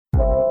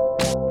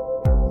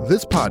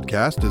This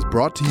podcast is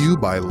brought to you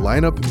by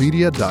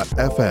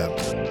lineupmedia.fm.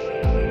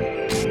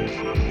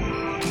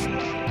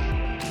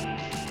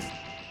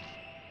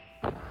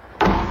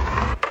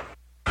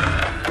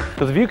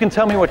 Because if you can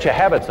tell me what your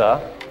habits are,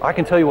 I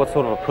can tell you what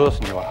sort of a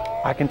person you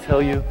are. I can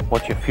tell you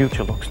what your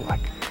future looks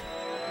like.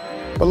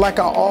 But like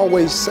I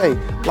always say,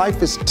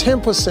 life is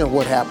 10%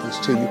 what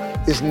happens to you,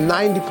 it's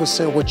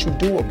 90% what you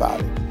do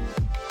about it.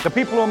 The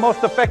people who are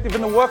most effective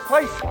in the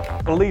workplace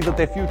believe that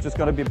their future is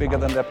going to be bigger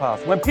than their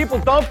past. When people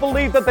don't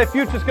believe that their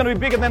future is going to be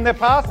bigger than their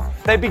past,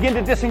 they begin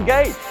to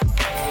disengage.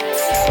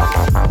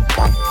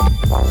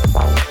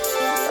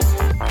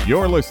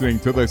 You're listening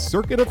to The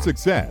Circuit of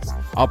Success,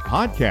 a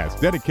podcast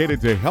dedicated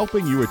to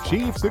helping you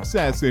achieve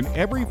success in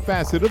every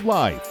facet of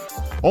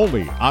life.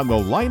 Only on the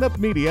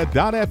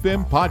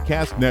lineupmedia.fm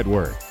podcast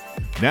network.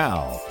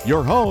 Now,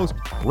 your host,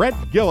 Brett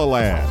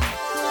Gilliland.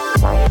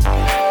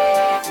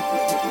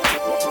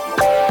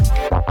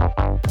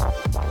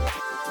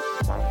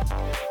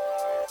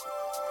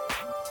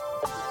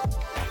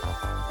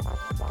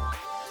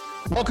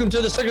 Welcome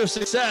to the Circuit of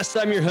Success.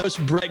 I'm your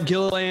host, Brett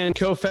Gilliland,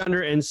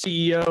 co-founder and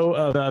CEO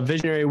of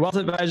Visionary Wealth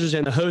Advisors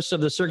and the host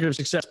of the Circuit of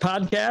Success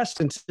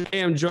podcast. And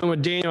today I'm joined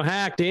with Daniel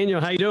Hack.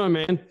 Daniel, how you doing,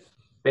 man?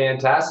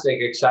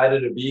 Fantastic.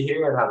 Excited to be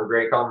here and have a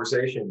great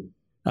conversation.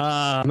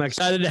 I'm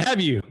excited to have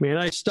you, man.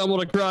 I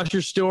stumbled across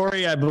your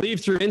story, I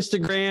believe, through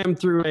Instagram,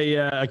 through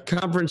a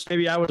conference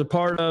maybe I was a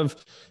part of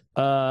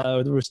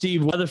with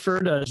Steve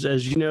Weatherford,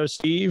 as you know,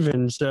 Steve.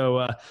 And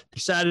so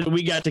excited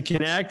we got to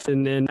connect,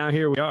 and now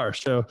here we are.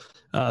 So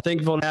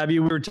thankful to have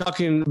you. We were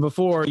talking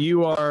before,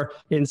 you are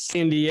in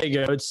San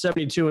Diego. It's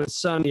 72 and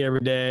sunny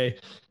every day.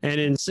 And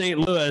in St.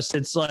 Louis,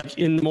 it's like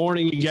in the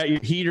morning, you got your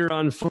heater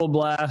on full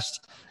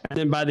blast. And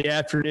then by the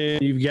afternoon,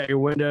 you've got your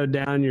window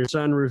down, your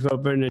sunroof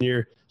open, and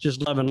you're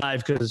just loving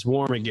life because it's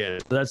warm again.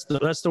 That's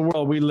the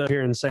world we live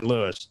here in St.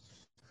 Louis.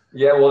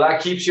 Yeah, well,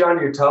 that keeps you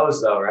on your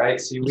toes, though, right?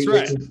 See,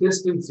 Right.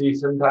 Consistency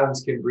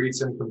sometimes can breed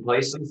some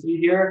complacency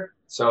here.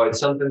 So it's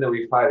something that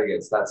we fight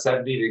against. That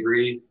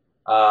 70-degree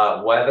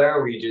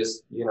weather, we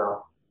just,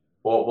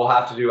 we'll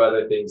have to do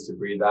other things to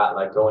breed that,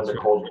 like go into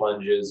cold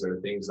plunges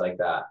or things like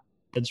that.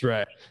 That's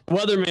right. The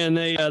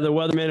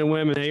weathermen and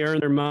women, they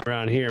earn their money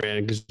around here,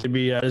 man. Because to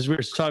be, as we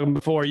were talking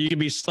before, you could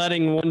be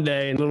sledding one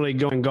day and literally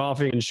going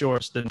golfing in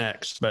shorts the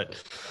next.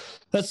 But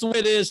that's the way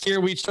it is here.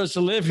 We chose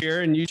to live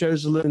here, and you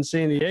chose to live in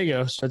San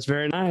Diego, so it's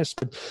very nice.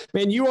 But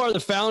man, you are the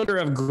founder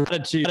of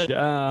Gratitude,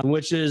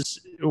 which is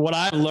what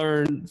I've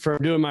learned from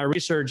doing my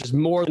research is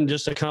more than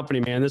just a company,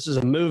 man. This is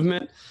a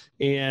movement,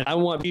 and I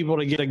want people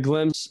to get a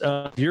glimpse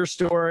of your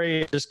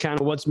story, just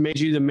kind of what's made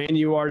you the man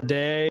you are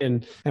today,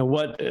 and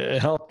what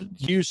helped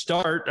you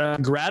start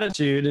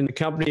Gratitude and the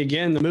company,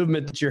 again, the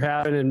movement that you're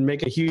having, and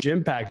make a huge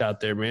impact out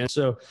there, man.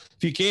 So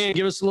if you can,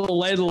 give us a little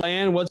lay of the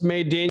land. What's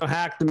made Daniel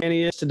Hack the man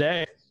he is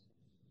today?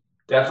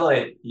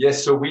 Definitely.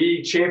 Yes. So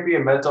we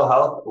champion mental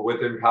health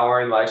with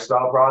empowering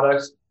lifestyle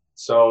products.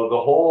 So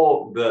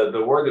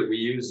the word that we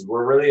use,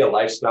 we're really a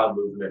lifestyle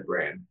movement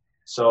brand.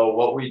 So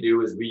what we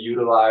do is we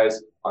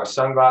utilize our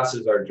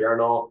sunglasses, our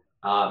journal,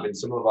 and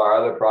some of our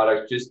other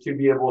products just to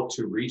be able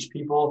to reach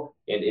people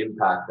and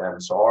impact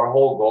them. So our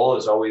whole goal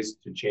is always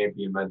to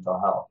champion mental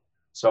health.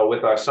 So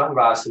with our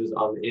sunglasses,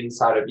 on the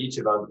inside of each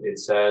of them, it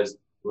says,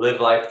 live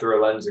life through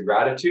a lens of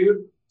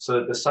gratitude. So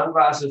that the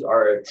sunglasses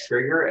are a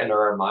trigger and a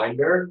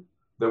reminder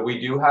that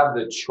we do have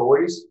the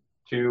choice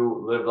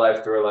to live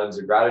life through a lens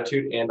of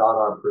gratitude and on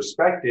our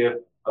perspective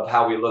of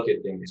how we look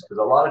at things. Because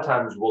a lot of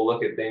times we'll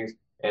look at things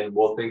and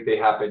we'll think they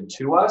happen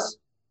to us,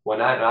 when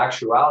in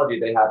actuality,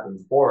 they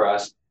happen for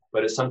us.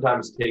 But it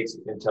sometimes takes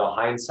until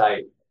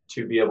hindsight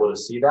to be able to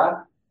see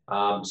that.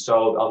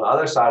 So on the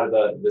other side of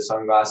the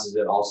sunglasses,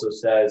 it also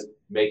says,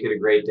 make it a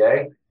great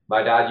day.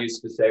 My dad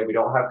used to say, we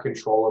don't have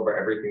control over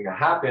everything that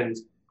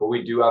happens, but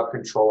we do have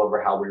control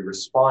over how we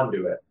respond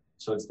to it.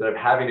 So instead of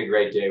having a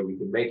great day, we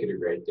can make it a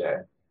great day.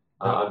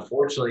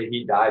 Unfortunately,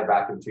 he died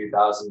back in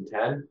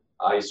 2010.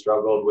 He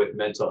struggled with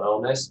mental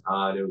illness.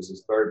 It was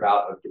his third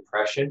bout of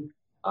depression.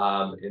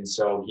 And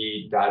so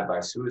he died by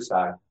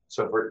suicide.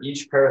 So for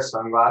each pair of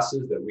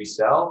sunglasses that we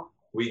sell,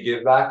 we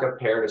give back a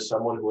pair to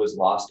someone who has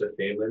lost a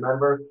family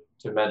member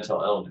to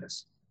mental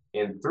illness.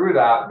 And through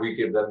that, we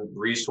give them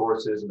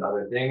resources and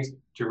other things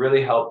to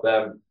really help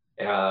them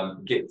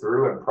get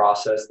through and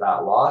process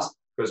that loss.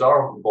 Because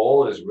our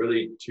goal is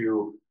really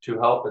to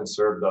help and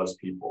serve those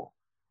people.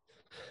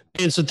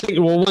 And so, thank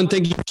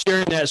you for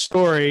sharing that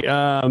story.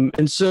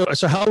 And so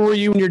how old were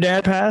you when your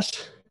dad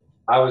passed?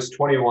 I was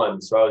 21,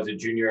 so I was a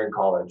junior in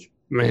college.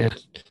 Man,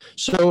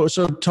 so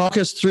talk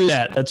us through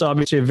that. That's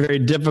obviously a very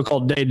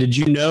difficult day. Did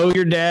you know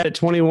your dad at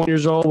 21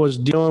 years old was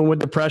dealing with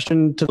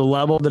depression to the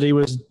level that he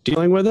was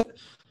dealing with it?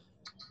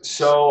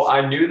 So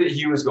I knew that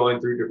he was going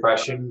through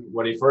depression.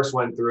 When he first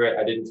went through it,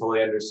 I didn't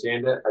fully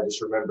understand it. I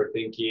just remember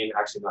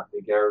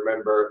I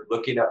remember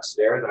looking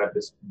upstairs. I have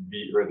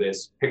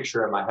this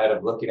picture in my head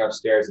of looking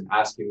upstairs and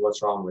asking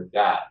what's wrong with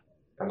Dad.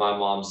 And my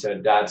mom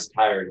said, Dad's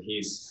tired.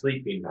 He's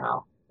sleeping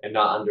now, and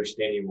not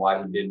understanding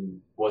why he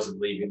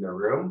wasn't leaving the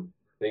room.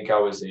 I think I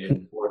was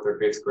in 4th or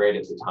 5th grade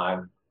at the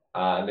time.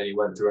 And then he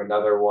went through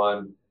another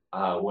one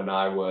when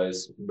I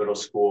was middle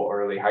school,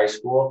 early high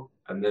school.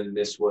 And then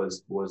this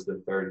was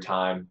the third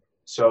time.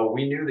 So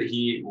we knew that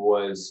he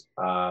was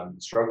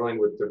struggling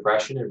with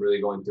depression and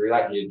really going through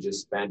that. He had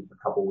just spent a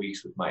couple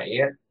weeks with my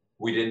aunt.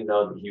 We didn't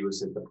know that he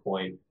was at the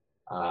point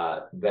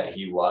that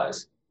he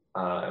was.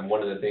 And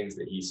one of the things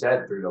that he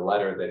said through the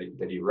letter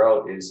that he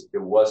wrote is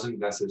it wasn't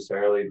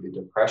necessarily the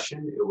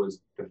depression, it was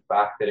the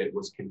fact that it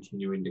was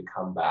continuing to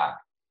come back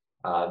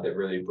that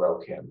really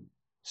broke him.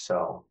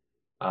 So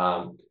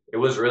it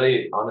was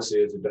really, honestly,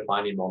 it was a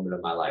defining moment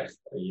of my life.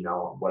 You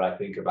know, when I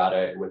think about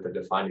it with a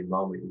defining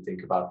moment, you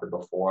think about the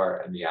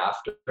before and the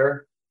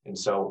after. And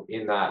so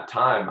in that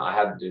time, I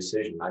had the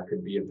decision. I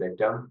could be a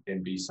victim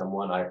and be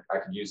someone, I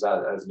could use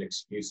that as an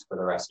excuse for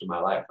the rest of my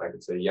life. I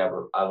could say, yeah,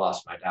 but I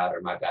lost my dad,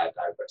 or my dad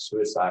died by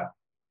suicide.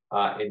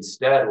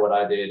 Instead, what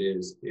I did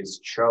is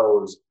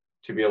chose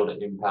to be able to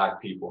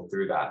impact people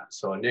through that.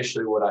 So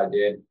initially what I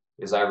did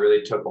is I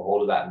really took a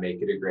hold of that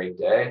make it a great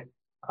day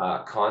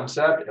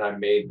concept, and I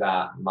made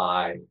that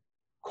my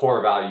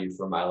core value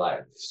for my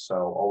life. So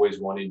always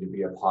wanting to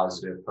be a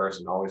positive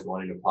person, always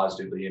wanting to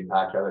positively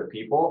impact other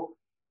people.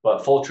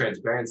 But full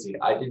transparency,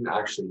 I didn't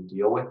actually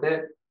deal with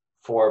it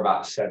for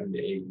about 7 to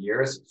 8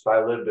 years. So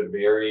I lived a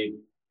very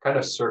kind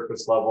of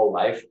surface level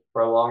life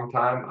for a long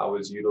time. I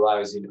was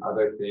utilizing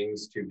other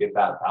things to get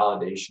that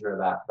validation or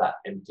that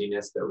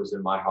emptiness that was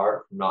in my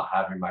heart from not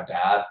having my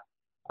dad.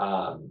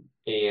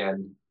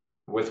 And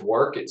with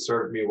work, it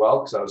served me well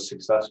because I was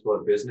successful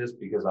at business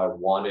because I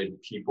wanted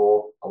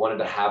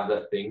to have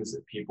the things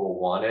that people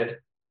wanted.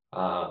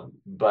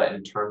 But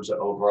in terms of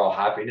overall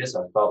happiness,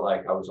 I felt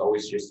like I was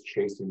always just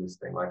chasing this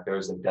thing. Like there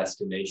was a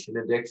destination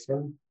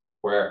addiction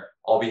where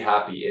I'll be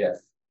happy if,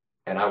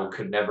 and I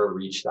could never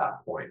reach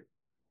that point.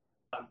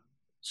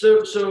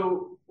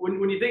 So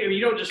when you think, I mean,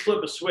 you don't just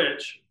flip a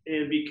switch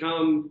and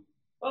become,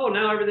 oh,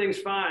 now everything's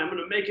fine, I'm going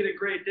to make it a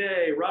great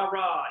day, rah,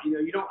 rah. You know,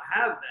 you don't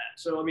have that.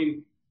 So, I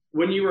mean,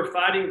 when you were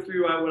fighting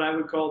through what I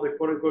would call the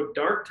quote unquote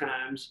dark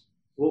times,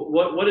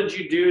 what did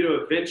you do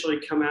to eventually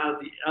come out at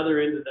the other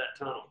end of that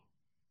tunnel?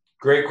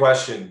 Great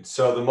question.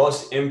 So the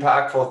most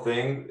impactful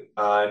thing,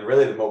 and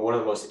really one of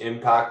the most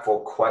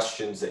impactful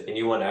questions that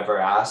anyone ever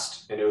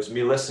asked, and it was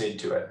me listening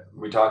to it.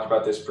 We talked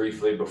about this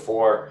briefly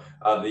before,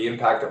 the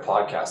impact that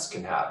podcasts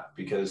can have,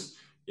 because,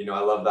 you know,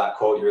 I love that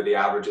quote, you're the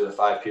average of the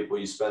 5 people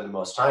you spend the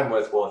most time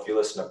with. Well, if you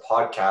listen to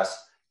podcasts,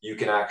 you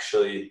can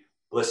actually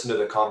listen to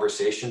the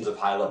conversations of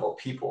high level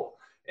people.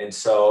 And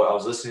so I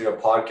was listening to a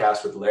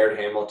podcast with Laird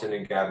Hamilton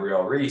and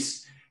Gabrielle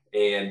Reese,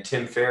 and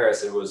Tim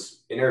Ferriss, it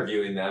was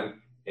interviewing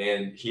them.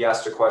 And he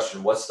asked a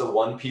question, what's the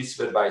one piece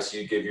of advice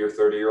you give your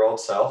 30-year-old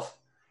self?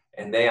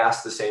 And they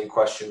asked the same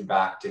question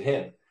back to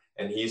him.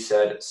 And he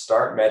said,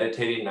 start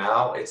meditating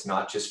now. It's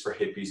not just for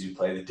hippies who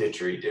play the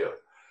didgeridoo.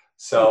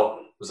 So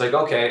it was like,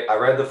 okay, I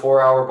read the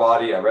 4-Hour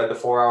Body. I read the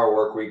 4-Hour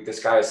Work Week.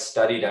 This guy has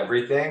studied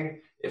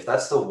everything. If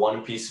that's the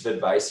one piece of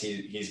advice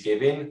he's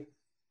giving,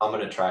 I'm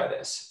going to try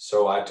this.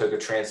 So I took a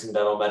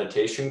transcendental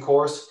meditation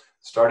course,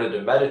 started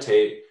to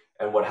meditate.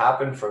 And what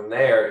happened from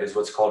there is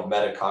what's called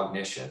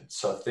metacognition.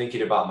 So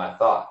thinking about my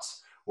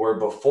thoughts, where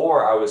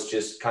before I was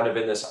just kind of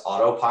in this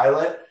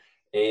autopilot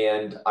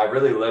and I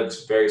really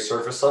lived very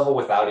surface level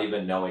without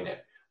even knowing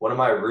it. One of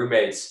my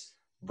roommates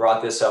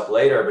brought this up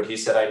later, but he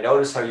said, I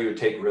noticed how you would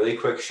take really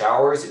quick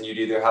showers and you'd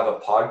either have a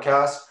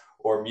podcast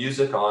or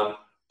music on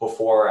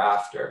before or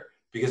after,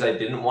 because I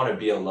didn't want to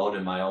be alone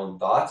in my own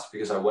thoughts,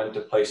 because I went to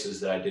places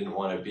that I didn't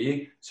want to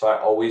be. So I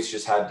always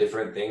just had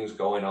different things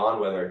going on,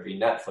 whether it be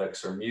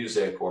Netflix or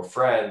music or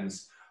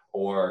friends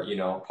or, you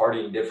know,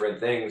 partying, different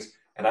things.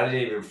 And I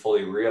didn't even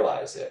fully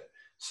realize it.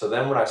 So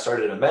then when I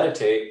started to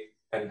meditate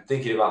and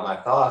thinking about my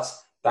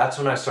thoughts, that's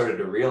when I started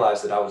to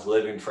realize that I was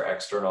living for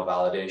external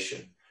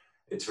validation.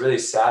 It's really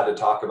sad to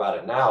talk about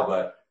it now,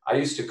 but I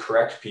used to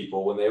correct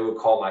people when they would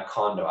call my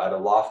condo. I had a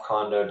loft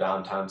condo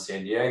downtown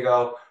San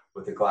Diego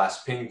with a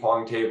glass ping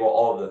pong table,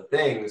 all of the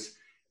things.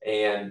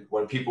 And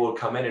when people would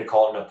come in and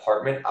call it an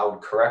apartment, I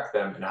would correct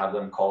them and have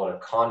them call it a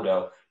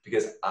condo,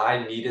 because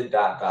I needed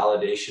that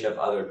validation of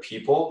other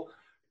people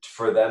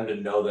for them to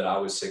know that I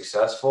was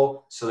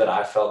successful, so that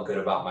I felt good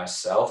about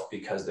myself,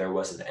 because there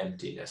was an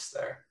emptiness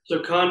there. So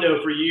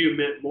condo for you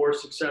meant more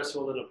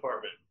successful than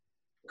apartment.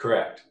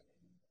 Correct.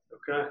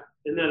 Okay.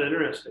 Isn't that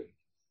interesting?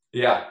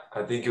 Yeah,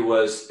 I think it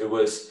was,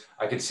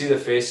 I could see the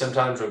face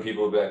sometimes when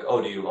people would be like,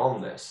 oh, do you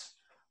own this?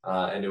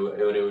 And it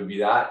would be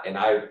that. And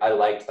I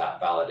liked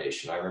that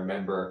validation. I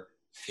remember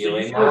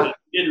feeling that.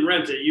 You didn't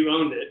rent it, you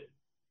owned it.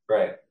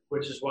 Right.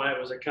 Which is why it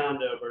was a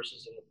condo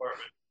versus an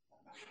apartment.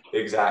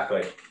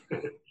 Exactly.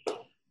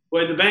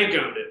 Well, the bank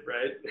owned it,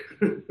 right?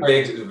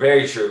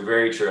 Very true.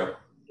 Very true.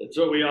 That's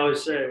what we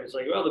always say. It's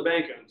like, well, the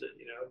bank owns it,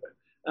 you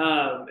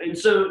know. And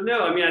so,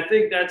 no, I mean, I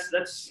think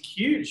that's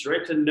huge,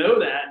 right? To know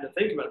that and to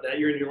think about that.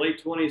 You're in your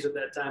late 20s at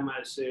that time, I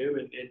assume,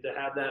 and to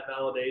have that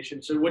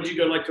validation. So would you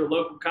go like to a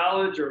local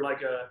college or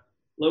like a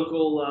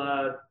local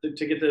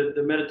to get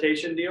the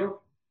meditation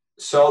deal?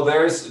 So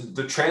there's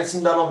the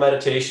transcendental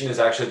meditation is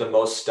actually the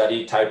most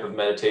studied type of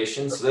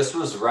meditation. So this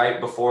was right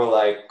before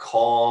like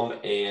Calm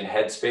and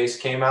Headspace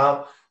came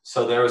out.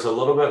 So there was a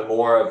little bit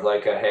more of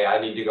like hey, I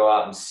need to go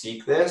out and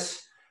seek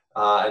this.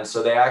 And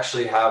so they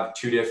actually have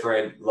 2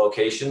 different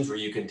locations where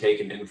you can take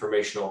an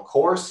informational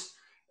course.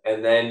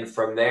 And then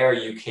from there,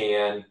 you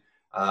can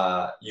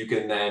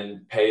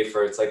then pay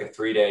for, it's like a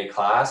 3-day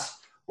class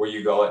where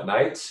you go at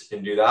nights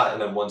and do that.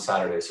 And then 1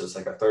 Saturday. So it's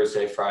like a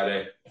Thursday,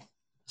 Friday,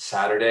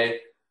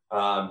 Saturday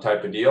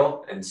type of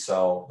deal. And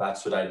so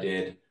that's what I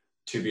did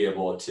to be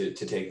able to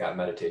take that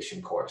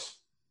meditation course.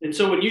 And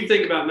so when you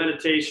think about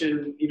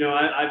meditation,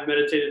 I've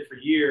meditated for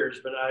years,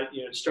 but I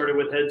started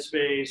with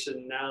Headspace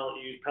and now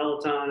use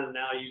Peloton and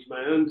now I use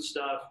my own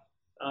stuff.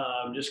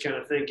 Just kind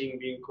of thinking,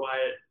 being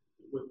quiet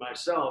with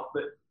myself.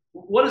 But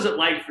what is it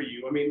like for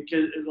you? I mean,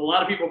 because a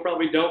lot of people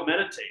probably don't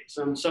meditate.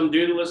 Some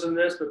do listen to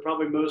this, but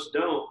probably most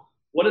don't.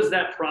 What is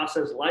that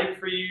process like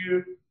for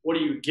you? What do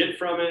you get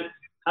from it?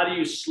 How do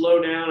you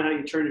slow down? How do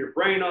you turn your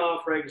brain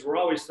off, right? Because we're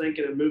always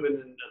thinking and moving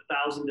in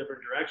 1,000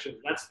 different directions.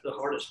 That's the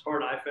hardest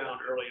part I found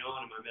early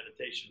on in my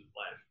meditation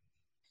life.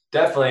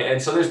 Definitely. And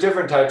so there's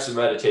different types of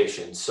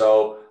meditation.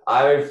 So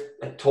I've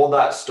told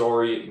that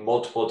story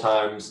multiple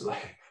times,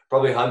 like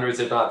probably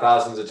hundreds, if not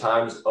thousands of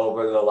times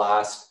over the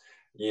last,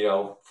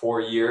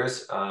 4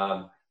 years.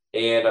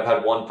 And I've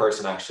had one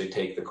person actually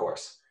take the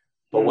course.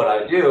 But what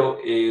I do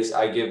is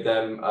I give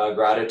them a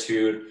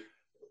gratitude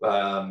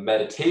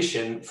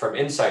meditation from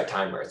Insight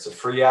Timer. It's a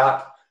free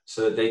app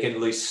so that they can at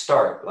least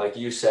start. Like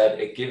you said,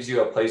 it gives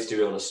you a place to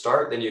be able to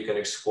start, then you can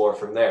explore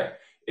from there.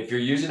 If you're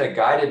using a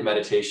guided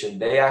meditation,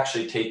 they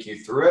actually take you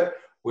through it,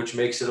 which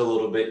makes it a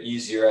little bit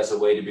easier as a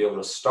way to be able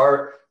to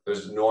start.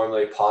 There's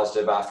normally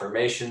positive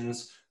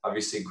affirmations.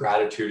 Obviously,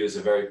 gratitude is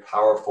a very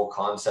powerful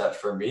concept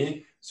for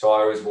me. So I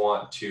always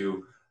want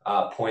to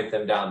point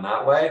them down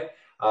that way.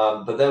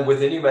 But then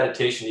with any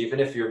meditation,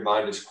 even if your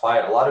mind is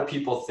quiet, a lot of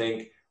people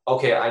think,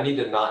 okay, I need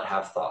to not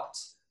have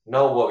thoughts.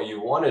 No, what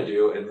you want to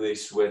do, at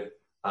least with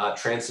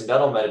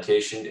transcendental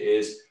meditation,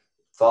 is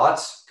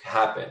thoughts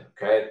happen,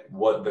 okay?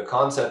 What the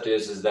concept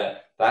is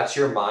that that's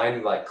your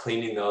mind, like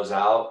cleaning those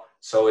out.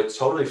 So it's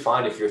totally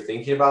fine if you're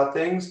thinking about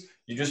things,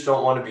 you just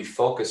don't want to be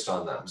focused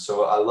on them.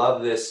 So I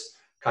love this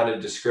kind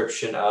of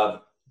description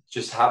of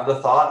just have the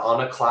thought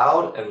on a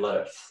cloud and let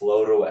it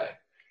float away.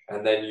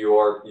 And then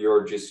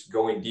you're just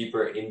going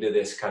deeper into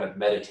this kind of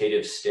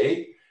meditative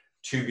state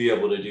to be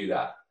able to do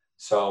that.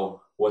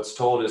 So what's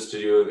told is to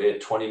do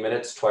it 20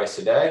 minutes twice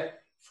a day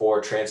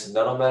for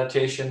transcendental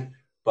meditation.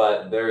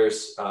 But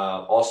there's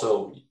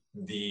also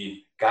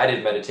the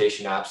guided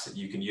meditation apps that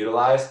you can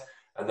utilize.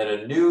 And then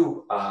a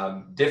new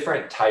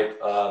different type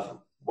of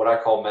what I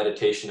call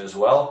meditation as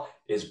well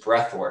is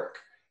breath work.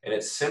 And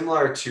it's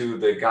similar to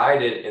the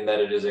guided in that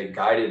it is a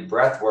guided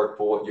breath work.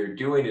 But what you're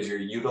doing is you're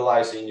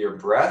utilizing your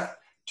breath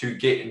to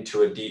get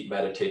into a deep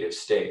meditative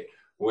state,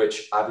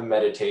 which I've been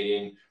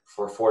meditating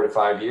for 4 to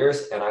 5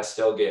 years. And I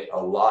still get a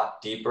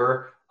lot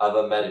deeper of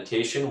a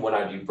meditation when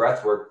I do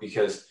breath work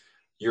because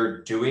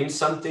you're doing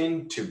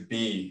something to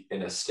be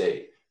in a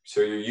state.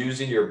 So you're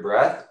using your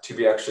breath to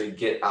be actually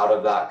get out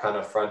of that kind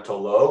of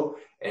frontal lobe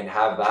and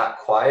have that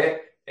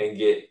quiet and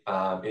get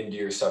into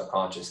your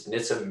subconscious. And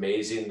it's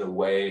amazing the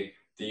way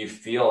that you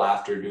feel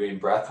after doing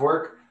breath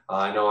work.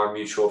 I know our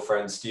mutual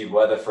friend, Steve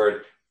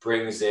Weatherford,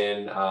 brings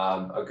in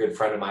a good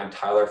friend of mine,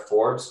 Tyler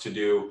Forbes, to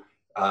do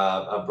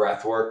a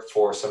breath work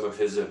for some of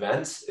his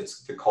events.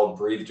 It's called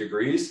Breathe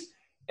Degrees.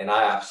 And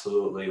I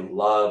absolutely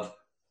love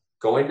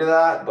going to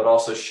that, but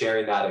also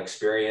sharing that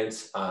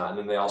experience. And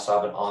then they also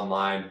have an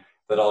online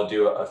that I'll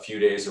do a few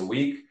days a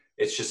week.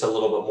 It's just a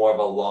little bit more of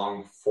a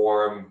long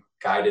form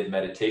guided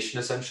meditation,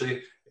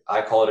 essentially.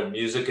 I call it a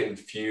music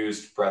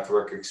infused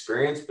breathwork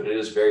experience, but it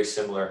is very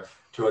similar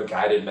to a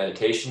guided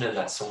meditation and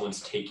that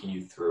someone's taking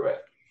you through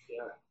it.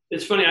 Yeah.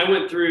 It's funny. I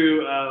went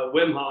through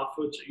Wim Hof,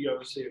 which you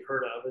obviously have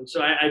heard of. And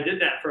so I did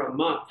that for a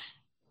month.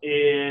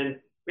 And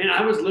man,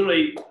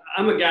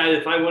 I'm a guy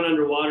that if I went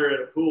underwater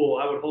at a pool,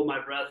 I would hold my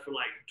breath for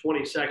like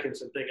 20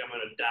 seconds and think I'm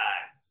going to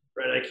die,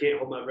 right? I can't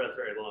hold my breath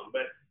very long.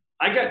 But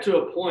I got to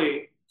a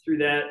point through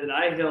that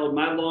I held,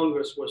 my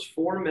longest was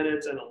 4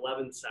 minutes and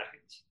 11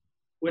 seconds,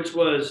 which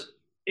was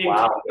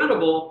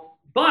incredible. Wow.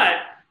 But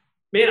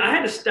man, I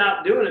had to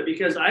stop doing it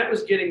because I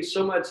was getting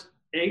so much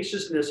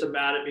anxiousness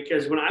about it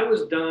because when I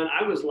was done,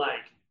 I was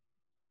like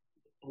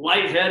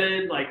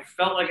lightheaded, like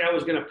felt like I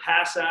was going to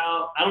pass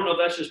out. I don't know if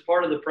that's just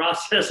part of the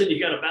process and you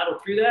got to battle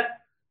through that.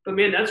 But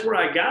man, that's where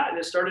I got, and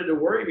it started to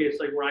worry me. It's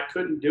like where I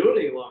couldn't do it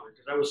any longer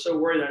because I was so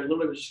worried that I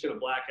literally was just going to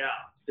black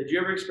out. Did you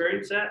ever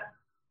experience that?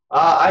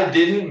 I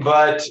didn't,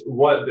 but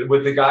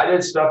with the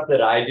guided stuff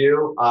that I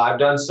do, I've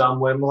done some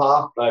Wim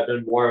Hof, but I've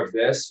done more of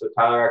this. So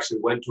Tyler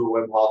actually went to a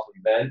Wim Hof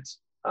event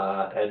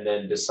and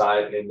then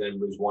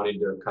was wanting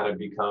to kind of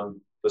become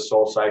the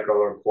Soul Cycle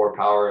or Core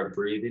Power of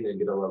Breathing and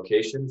get a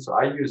location. So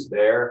I use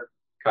their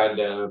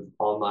kind of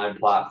online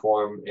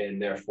platform in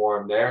their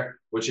forum there,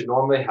 which it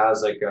normally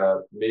has like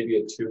maybe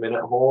a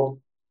 2-minute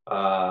hold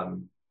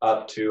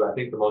up to, I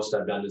think the most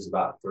I've done is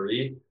about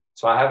 3.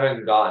 So I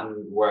haven't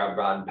gotten where I've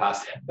gotten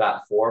past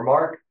that 4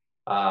 mark.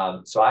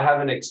 So I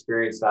haven't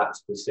experienced that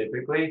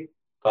specifically,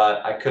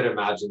 but I could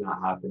imagine that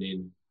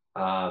happening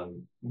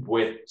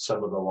with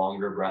some of the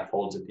longer breath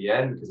holds at the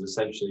end, because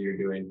essentially you're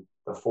doing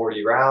the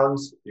 40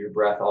 rounds, your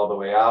breath all the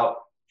way out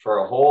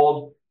for a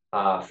hold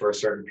for a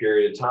certain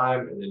period of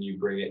time, and then you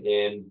bring it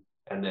in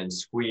and then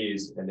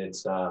squeeze, and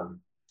it's a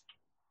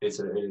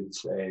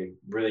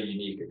really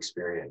unique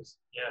experience.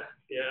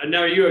 Yeah. And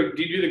now do you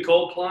do the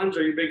cold plunge?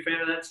 Are you a big fan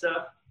of that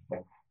stuff?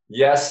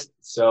 Yes.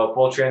 So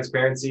full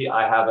transparency,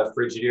 I have a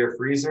Frigidaire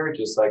freezer,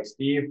 just like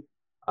Steve,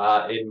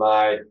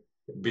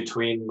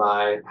 between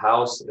my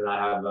house, and I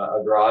have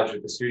a garage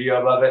with a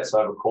studio above it. So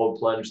I have a cold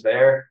plunge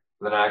there.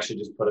 And then I actually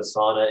just put a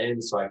sauna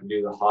in so I can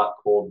do the hot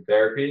cold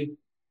therapy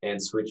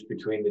and switch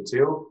between the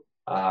two.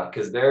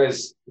 Because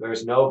there's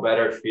no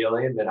better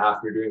feeling than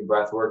after doing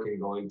breath work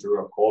and going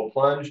through a cold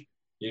plunge.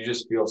 You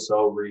just feel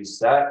so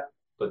reset.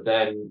 But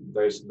then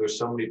there's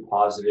so many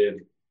positive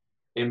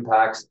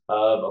impacts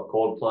of a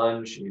cold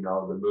plunge,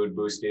 the mood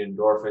boosting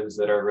endorphins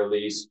that are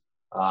released,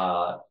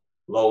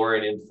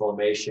 lowering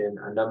inflammation,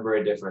 a number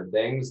of different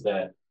things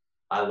that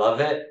I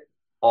love it.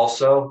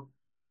 Also,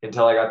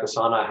 until I got the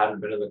sauna, I hadn't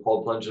been in the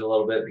cold plunge in a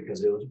little bit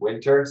because it was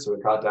winter. So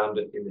it got down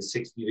to in the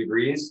 60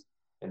 degrees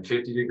and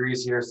 50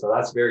 degrees here. So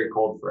that's very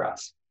cold for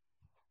us.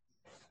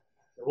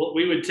 Well,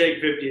 we would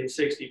take 50 and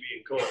 60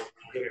 being cold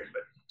here.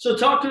 But so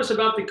talk to us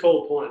about the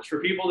cold plunge for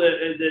people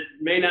that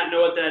may not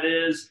know what that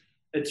is.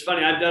 It's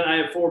funny. I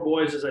have 4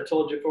 boys, as I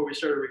told you before we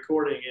started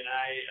recording, and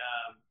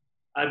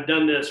I've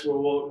done this where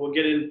we'll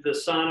get into the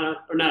sauna,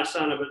 or not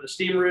sauna, but the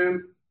steam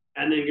room,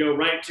 and then go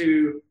right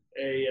to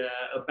a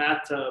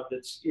bathtub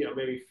that's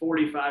maybe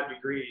 45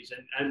 degrees,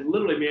 and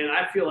literally, man,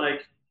 I feel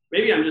like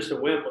maybe I'm just a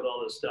wimp with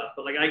all this stuff,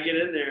 but like I get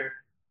in there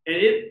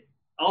and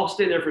I'll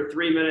stay there for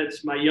 3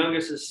 minutes. My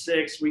youngest is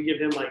 6. We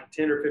give him like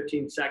 10 or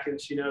 15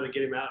 seconds, to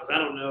get him out. I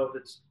don't know if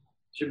it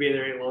should be in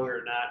there any longer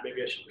or not.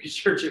 Maybe I should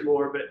research it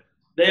more, but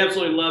they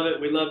absolutely love it.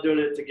 We love doing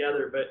it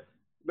together. But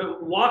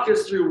walk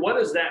us through, what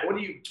is that? What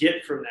do you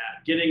get from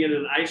that? Getting in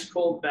an ice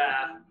cold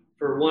bath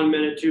for 1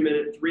 minute, 2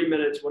 minutes, 3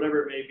 minutes,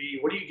 whatever it may be.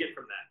 What do you get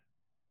from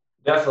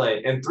that?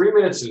 Definitely. And 3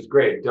 minutes is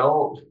great.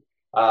 Don't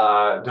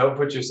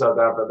put yourself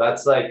down, but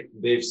that's like,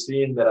 they've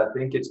seen that I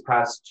think it's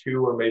past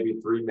 2 or maybe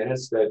 3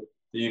 minutes that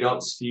you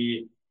don't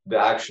see the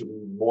actual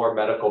more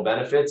medical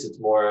benefits. It's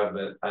more of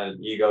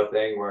an ego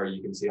thing where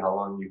you can see how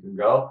long you can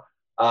go.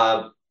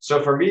 So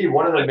for me,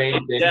 one of the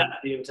main things—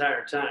 the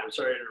entire time.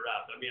 Sorry to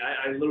interrupt. I mean,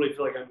 I literally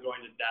feel like I'm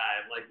going to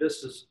die. I'm like,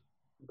 this is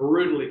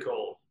brutally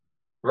cold.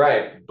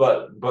 Right.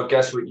 But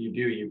guess what you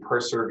do? You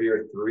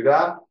persevere through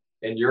that,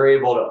 and you're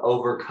able to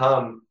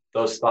overcome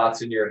those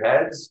thoughts in your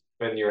head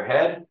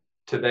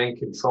to then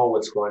control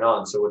what's going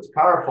on. So it's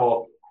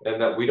powerful,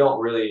 and that we don't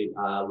really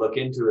look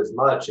into as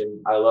much. And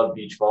I love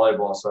beach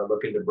volleyball, so I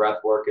look into breath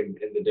work and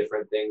the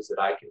different things that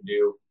I can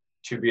do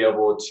to be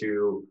able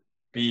to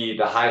be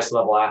the highest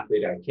level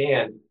athlete I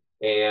can.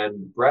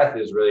 And breath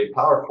is really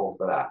powerful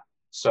for that.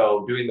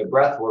 So doing the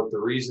breath work, the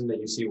reason that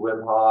you see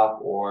Wim Hof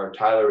or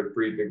Tyler with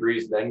Breathe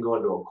Degrees then go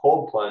into a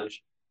cold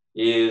plunge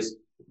is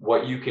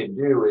what you can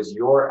do is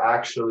you're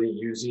actually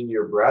using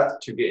your breath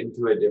to get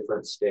into a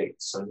different state.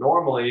 So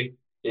normally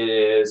it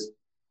is,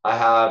 I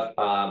have,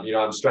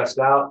 I'm stressed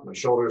out, my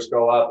shoulders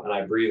go up and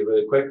I breathe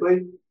really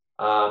quickly.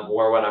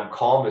 Or when I'm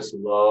calm, it's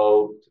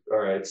low,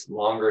 or it's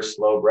longer,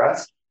 slow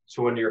breaths.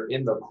 So when you're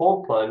in the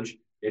cold plunge,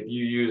 if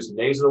you use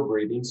nasal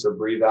breathing, so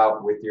breathe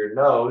out with your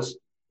nose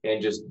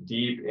and just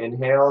deep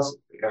inhales,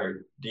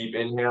 or deep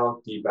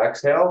inhale, deep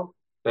exhale,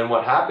 then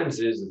what happens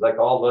is like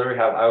I'll literally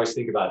have, I always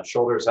think about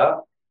shoulders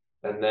up,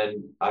 and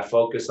then I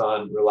focus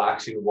on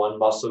relaxing one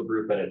muscle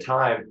group at a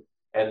time.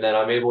 And then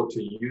I'm able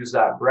to use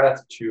that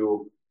breath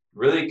to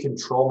really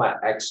control my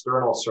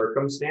external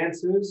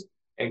circumstances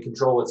and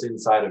control what's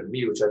inside of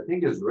me, which I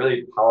think is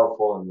really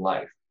powerful in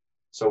life.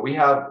 So we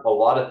have a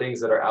lot of things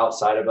that are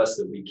outside of us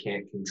that we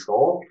can't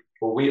control,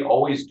 but we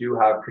always do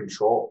have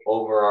control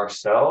over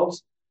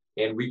ourselves,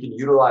 and we can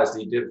utilize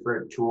the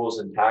different tools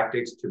and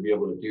tactics to be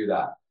able to do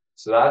that.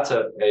 So that's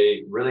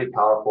a really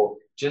powerful,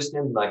 just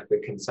in like the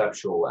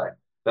conceptual way.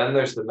 Then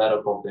there's the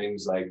medical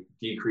things like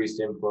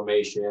decreased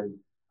inflammation,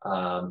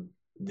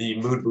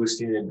 the mood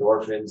boosting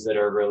endorphins that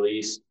are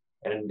released,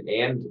 and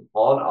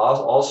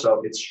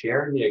also it's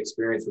sharing the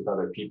experience with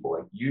other people.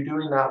 Like you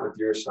doing that with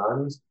your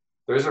sons,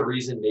 there's a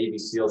reason Navy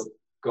SEALs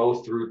go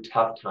through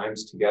tough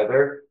times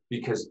together,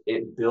 because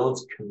it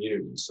builds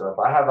community. So if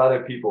I have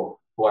other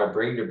people who I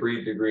bring to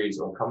Breathe Degrees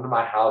or come to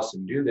my house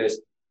and do this,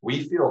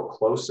 we feel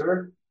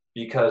closer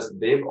because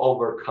they've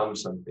overcome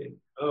something.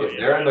 If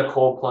they're in the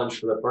cold plunge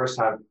for the first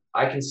time,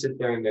 I can sit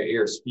there in their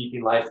ear,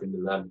 speaking life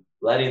into them,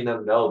 letting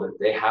them know that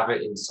they have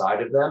it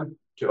inside of them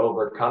to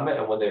overcome it.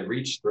 And when they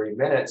reach 3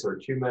 minutes or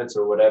 2 minutes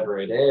or whatever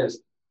it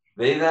is,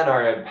 they then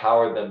are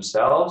empowered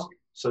themselves,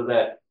 so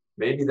that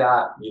maybe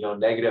that,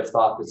 negative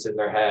thought that's in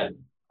their head,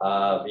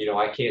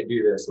 I can't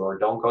do this, or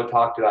don't go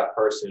talk to that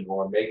person,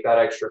 or make that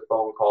extra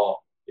phone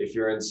call if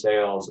you're in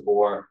sales,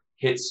 or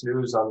hit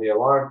snooze on the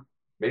alarm.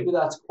 Maybe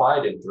that's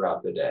quieted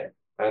throughout the day.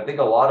 And I think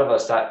a lot of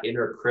us, that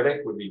inner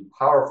critic would be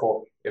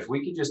powerful if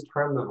we could just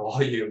turn the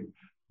volume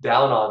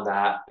down on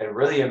that and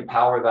really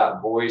empower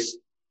that voice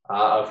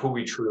of who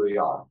we truly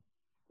are.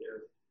 Yeah.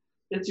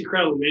 It's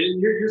incredible, man.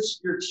 And you're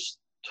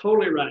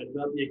totally right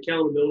about the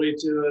accountability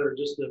to it, or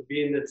just the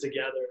being it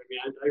together.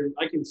 I mean,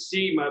 I can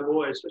see my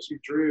boy, especially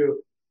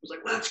Drew, was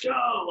like, let's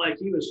go. Like,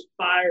 he was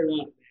fired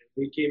up, man.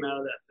 He came out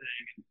of that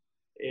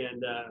thing.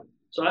 And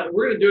so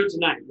we're going to do it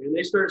tonight, man.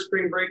 They start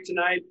spring break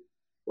tonight.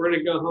 We're going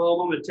to go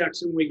home. I'm going to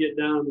text them when we get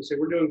down and say,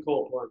 we're doing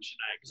cold plunge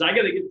tonight. Because I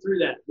got to get through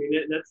that. I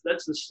mean,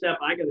 that's the step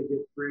I got to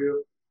get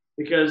through,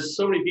 because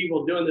so many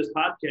people doing this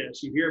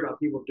podcast, you hear about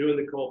people doing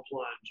the cold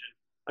plunge. And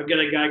I've got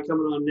a guy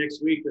coming on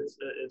next week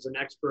that's an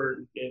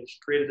expert and has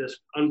created this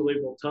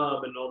unbelievable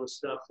tub and all this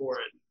stuff for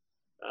it.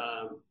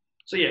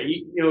 So yeah,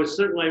 you know, it's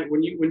certainly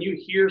when you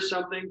hear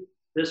something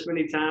this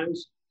many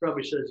times,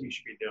 probably says you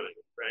should be doing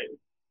it, right?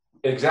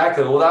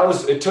 Exactly. Well,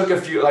 it took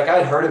a few, like,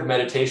 I'd heard of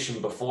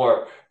meditation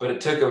before, but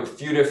it took a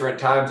few different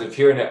times of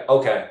hearing it.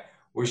 Okay,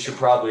 we should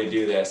probably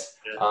do this.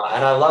 Yeah.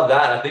 And I love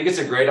that. I think it's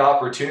a great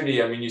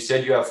opportunity. I mean, you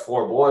said you have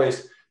 4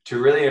 boys,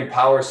 to really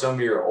empower some of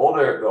the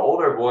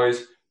older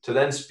boys to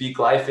then speak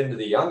life into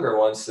the younger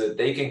ones so that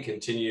they can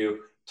continue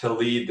to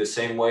lead the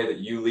same way that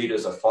you lead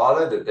as a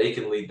father, that they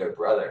can lead their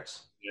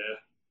brothers.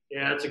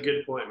 Yeah, that's a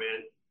good point,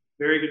 man.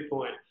 Very good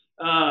point.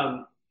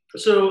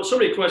 So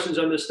many questions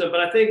on this stuff, but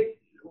I think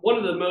one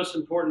of the most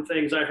important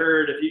things I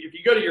heard, if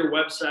you go to your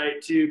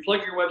website, to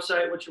plug your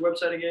website, what's your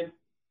website again?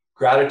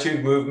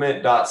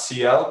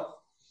 Gratitudemovement.co.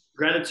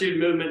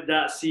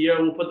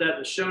 Gratitudemovement.co. We'll put that in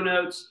the show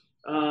notes.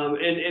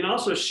 And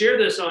also share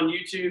this on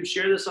YouTube,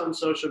 share this on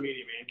social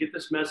media, man. Get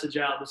this message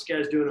out. This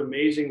guy's doing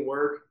amazing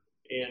work.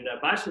 And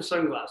buy some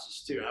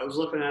sunglasses too. I was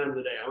looking at them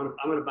today. I'm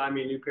gonna buy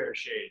me a new pair of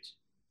shades.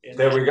 And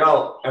there we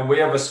go. And we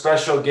have a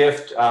special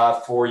gift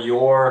for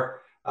your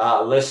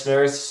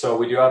listeners. So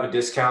we do have a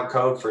discount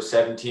code for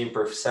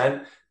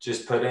 17%.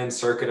 Just put in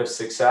Circuit of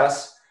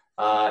Success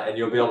and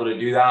you'll be able to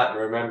do that. And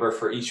remember,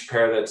 for each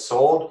pair that's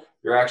sold,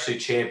 you're actually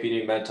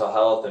championing mental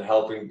health and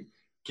helping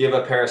give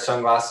a pair of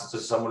sunglasses to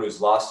someone who's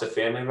lost a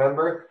family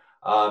member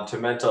to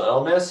mental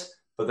illness.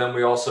 But then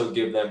we also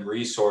give them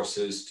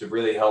resources to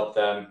really help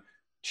them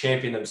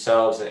champion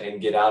themselves and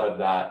get out of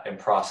that and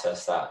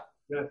process that.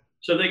 Yeah.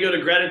 So they go to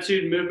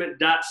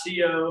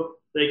gratitudemovement.co.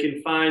 They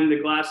can find the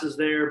glasses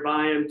there,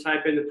 buy them,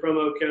 type in the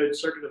promo code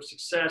Circuit of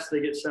Success.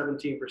 They get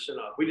 17%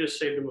 off. We just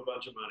saved them a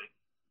bunch of money.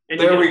 And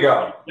there we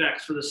go.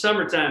 Next for the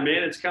summertime,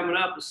 man. It's coming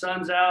up. The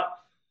sun's out.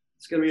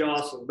 It's going to be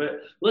awesome.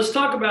 But let's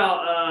talk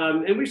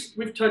about, and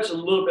we've touched a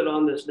little bit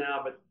on this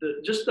now, but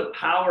just the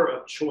power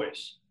of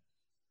choice.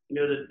 You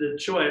know, the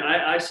choice.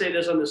 I say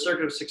this on the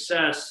Circuit of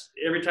Success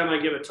every time I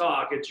give a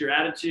talk. It's your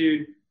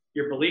attitude,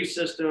 your belief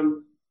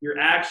system, your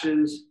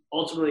actions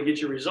ultimately get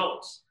your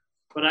results.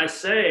 But I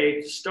say,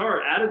 to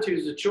start, attitude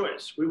is a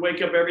choice. We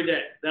wake up every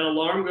day. That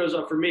alarm goes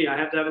off for me. I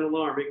have to have an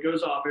alarm. It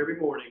goes off every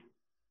morning,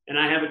 and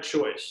I have a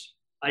choice.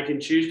 I can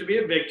choose to be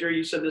a victor.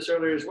 You said this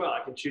earlier as well.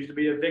 I can choose to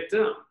be a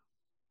victim.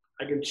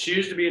 I can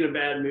choose to be in a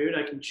bad mood.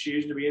 I can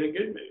choose to be in a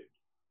good mood.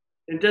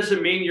 It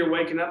doesn't mean you're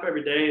waking up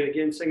every day and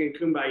again singing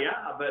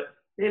Kumbaya, but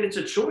man, it's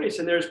a choice,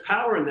 and there's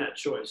power in that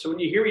choice. So when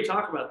you hear me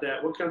talk about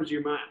that, what comes to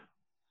your mind?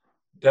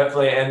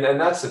 Definitely.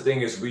 And that's the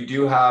thing, is we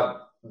do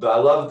have I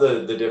love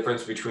the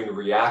difference between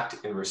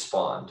react and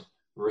respond.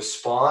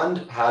 Respond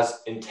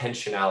has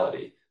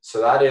intentionality.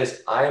 So that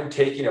is, I am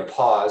taking a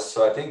pause.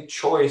 So I think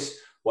choice,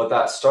 what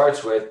that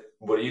starts with,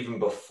 but even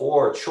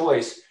before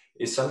choice,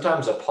 is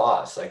sometimes a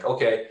pause. Like,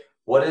 okay,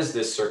 what is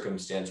this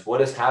circumstance?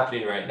 What is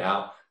happening right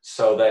now?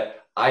 So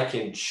that I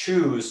can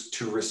choose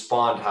to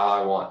respond how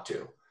I want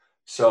to.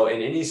 So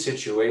in any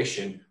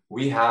situation,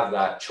 we have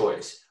that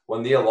choice.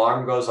 When the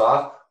alarm goes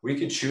off, we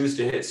could choose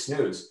to hit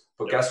snooze.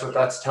 But guess what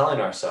that's telling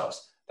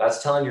ourselves?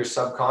 That's telling your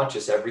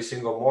subconscious every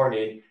single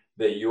morning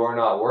that you are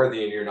not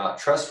worthy and you're not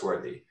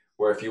trustworthy.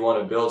 Where if you want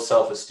to build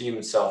self-esteem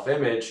and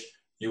self-image,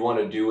 you want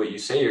to do what you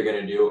say you're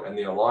going to do. And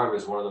the alarm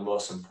is one of the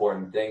most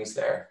important things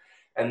there.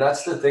 And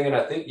that's the thing. And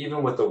I think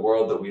even with the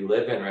world that we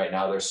live in right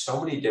now, there's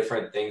so many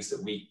different things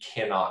that we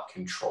cannot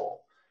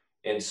control.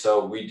 And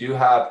so we do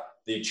have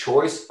the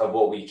choice of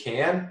what we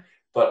can,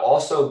 but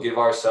also give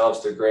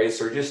ourselves the grace,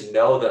 or just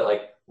know that,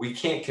 like, we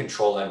can't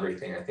control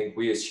everything. I think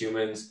we as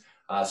humans,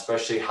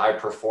 especially high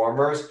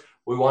performers,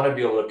 we want to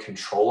be able to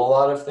control a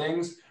lot of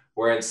things,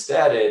 where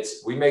instead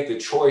we make the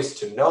choice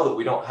to know that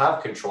we don't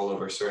have control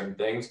over certain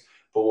things,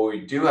 but what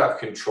we do have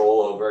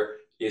control over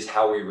is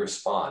how we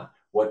respond.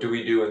 What do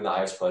we do in the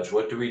ice pledge?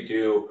 What do we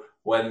do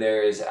when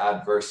there is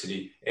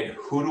adversity? And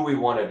who do we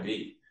want to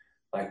be?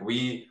 Like,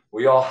 we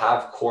all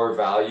have core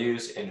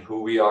values in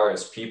who we are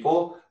as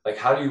people. Like,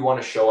 how do you want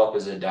to show up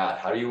as a dad?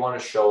 How do you want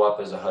to show up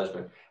as a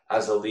husband,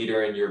 as a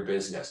leader in your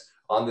business?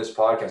 On this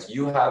podcast,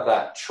 you have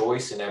that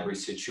choice in every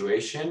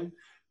situation.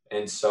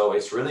 And so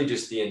it's really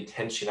just the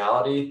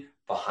intentionality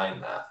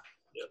behind that.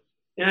 Yep.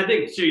 And I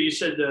think too, you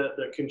said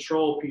the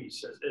control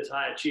piece as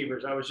high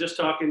achievers. I was just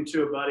talking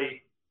to a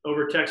buddy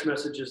over text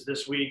messages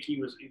this week.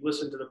 He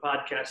listened to the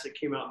podcast that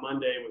came out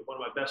Monday with one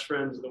of my best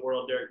friends in the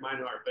world, Derek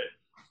Meinhardt. But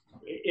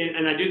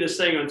and I do this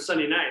thing on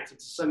Sunday nights.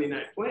 It's a Sunday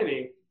night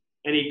planning.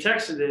 And he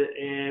texted it,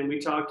 and we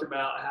talked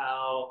about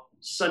how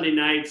Sunday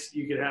nights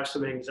you could have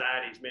some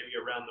anxieties maybe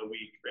around the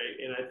week,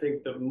 right? And I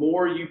think the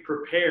more you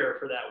prepare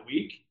for that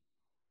week,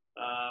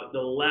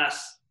 the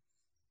less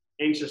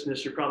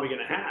anxiousness you're probably going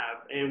to have.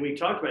 And we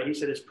talked about, he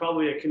said, it's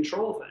probably a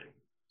control thing.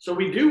 So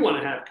we do want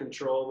to have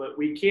control, but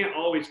we can't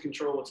always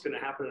control what's going to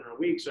happen in our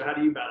week. So how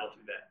do you battle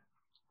through that?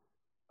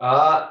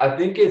 I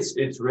think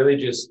it's really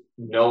just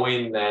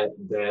knowing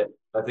that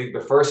I think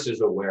the first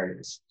is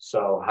awareness.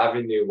 So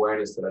having the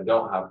awareness that I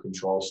don't have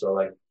control. So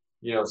like,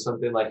 you know,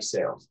 something like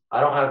sales.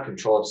 I don't have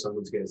control if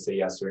someone's going to say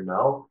yes or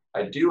no.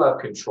 I do have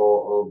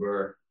control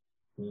over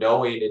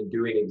knowing and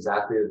doing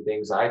exactly the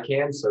things I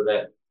can so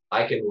that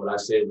I can, what I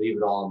say, leave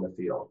it all on the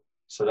field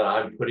so that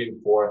I'm putting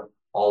forth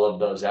all of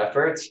those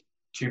efforts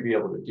to be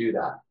able to do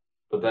that.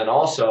 But then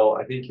also,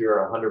 I think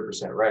you're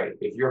 100% right.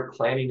 If you're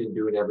planning and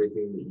doing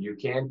everything that you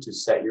can to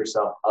set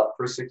yourself up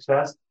for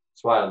success,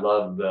 that's why I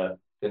love the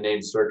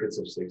name Circuits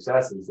of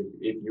Success, is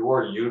if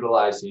you're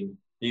utilizing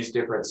these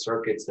different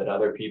circuits that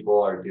other people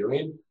are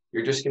doing,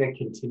 you're just going to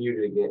continue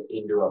to get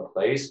into a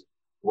place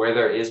where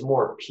there is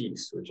more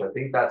peace, which I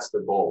think that's the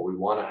goal. We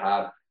want to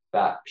have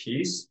that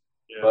peace,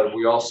 but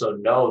we also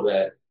know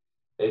that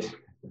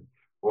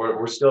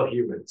we're still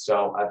human.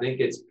 So I think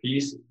it's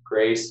peace,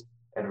 grace,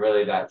 and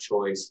really that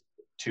choice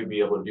to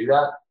be able to do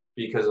that,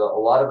 because a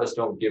lot of us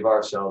don't give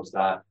ourselves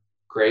that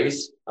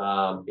grace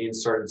in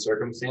certain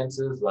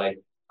circumstances. Like,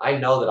 I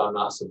know that I'm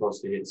not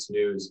supposed to hit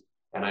snooze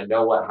and I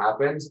know what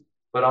happens,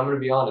 but I'm going to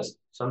be honest,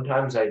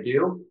 sometimes I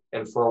do.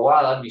 And for a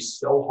while, I'd be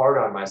so hard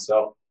on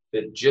myself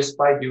that just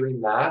by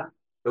doing that,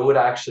 it would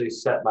actually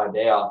set my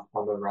day off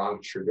on the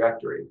wrong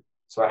trajectory.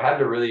 So I had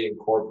to really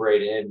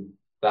incorporate in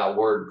that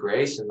word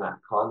grace and that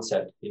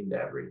concept into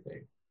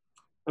everything.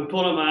 I'm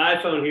pulling up my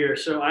iPhone here.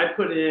 So I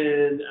put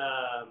in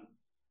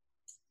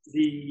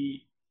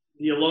the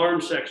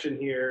alarm section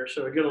here.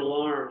 So I go to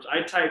alarms.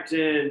 I typed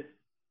in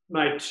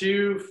my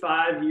 2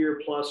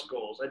 5-year plus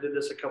goals. I did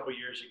this a couple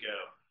years ago.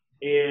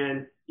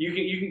 And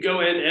you can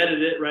go in,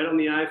 edit it right on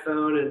the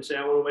iPhone and say,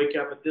 I want to wake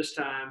up at this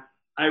time.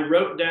 I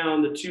wrote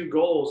down the 2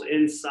 goals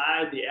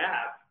inside the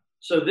app.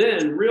 So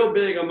then real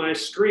big on my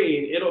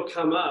screen, it'll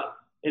come up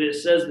and it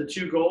says the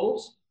 2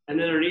 goals. And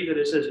then underneath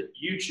it says,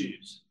 you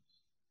choose.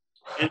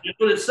 And that's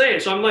what it's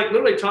saying. So I'm like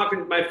literally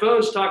talking, my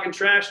phone's talking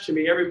trash to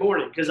me every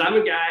morning because I'm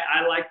a guy,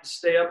 I like to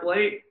stay up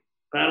late,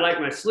 but I like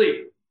my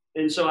sleep.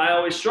 And so I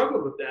always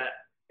struggled with that.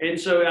 And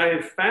so I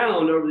have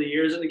found over the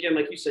years, and again,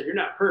 like you said, you're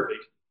not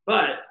perfect,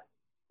 but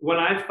when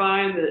I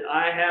find that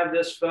I have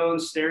this phone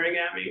staring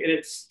at me and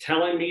it's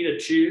telling me to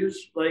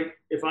choose, like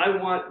if I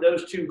want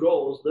those 2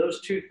 goals,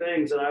 those 2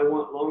 things that I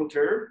want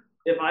long-term,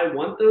 if I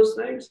want those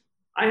things,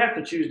 I have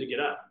to choose to get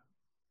up.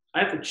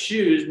 I have to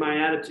choose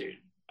my attitude.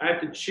 I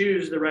have to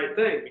choose the right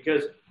thing,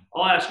 because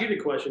I'll ask you the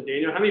question,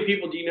 Daniel, how many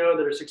people do you know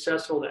that are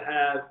successful that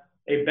have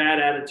a bad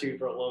attitude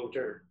for a long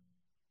term?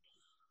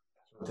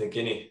 I don't think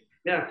any.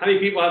 Yeah. How many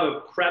people have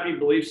a crappy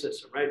belief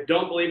system, right?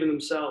 Don't believe in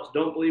themselves.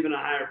 Don't believe in a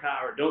higher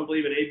power. Don't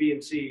believe in A, B,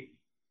 and C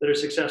that are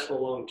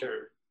successful long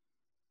term?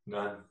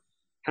 None.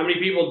 How many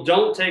people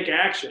don't take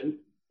action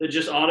that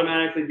just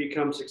automatically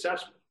become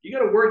successful? You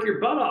got to work your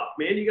butt off,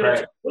 man. You got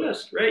to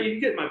twist, right? You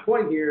get my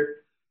point here.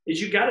 Is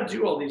you got to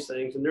do all these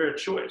things, and they're a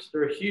choice.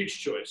 They're a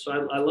huge choice.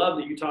 So I love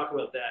that you talk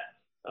about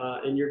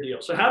that in your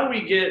deal. So how do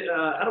we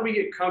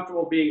get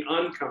comfortable being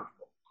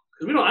uncomfortable?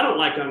 Because I don't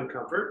like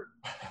uncomfort.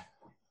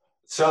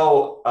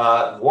 So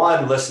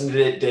one, listen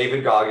to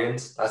David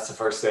Goggins. That's the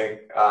first thing,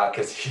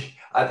 because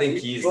I think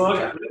he's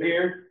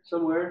here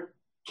somewhere.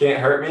 Can't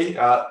Hurt Me.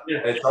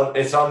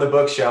 It's on the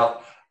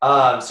bookshelf.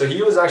 So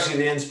he was actually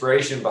the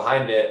inspiration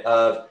behind it.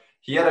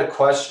 He had a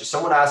question.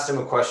 Someone asked him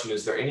a question.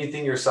 Is there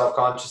anything you're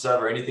self-conscious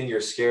of or anything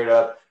you're scared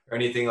of or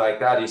anything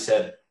like that? He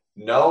said,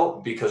 no,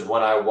 because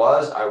when I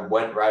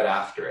went right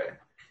after it.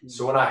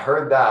 So when I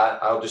heard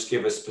that, I'll just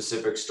give a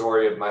specific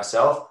story of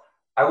myself.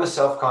 I was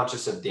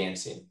self-conscious of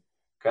dancing.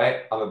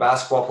 Okay. I'm a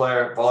basketball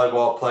player,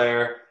 volleyball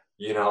player,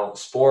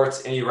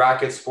 sports, any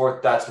racket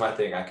sport. That's my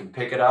thing. I can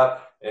pick it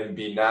up and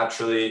be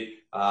naturally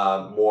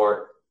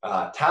more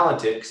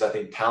talented, because I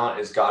think talent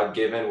is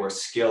God-given where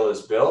skill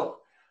is built.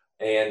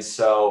 And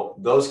so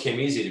those came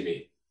easy to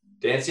me.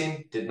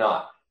 Dancing did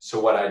not. So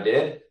what I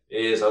did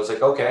is I was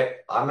like, okay,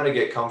 I'm going to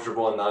get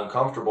comfortable in the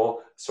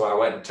uncomfortable. So I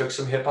went and took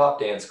some hip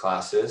hop dance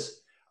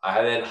classes.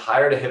 I then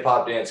hired a hip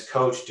hop dance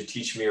coach to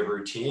teach me a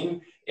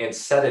routine and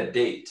set a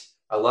date.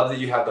 I love that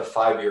you have the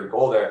 5-year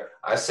goal there.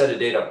 I set a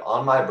date of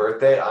on my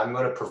birthday, I'm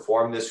going to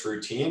perform this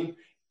routine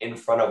in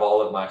front of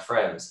all of my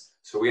friends.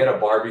 So we had a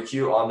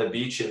barbecue on the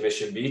beach in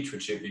Mission Beach,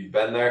 which if you've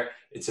been there,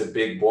 it's a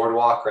big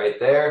boardwalk right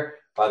there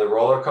by the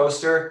roller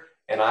coaster.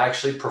 And I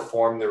actually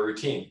performed the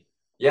routine.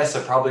 Yes,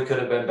 it probably could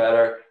have been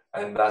better.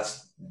 And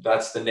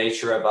that's the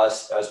nature of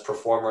us as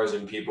performers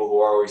and people who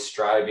are always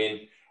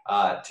striving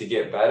to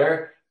get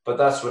better. But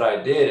that's what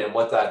I did. And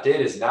what that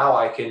did is now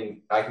I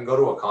can go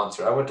to a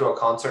concert. I went to a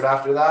concert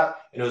after that,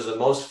 and it was the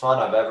most fun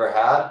I've ever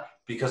had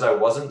because I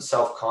wasn't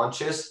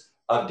self-conscious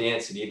of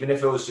dancing, even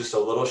if it was just a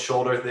little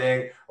shoulder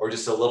thing or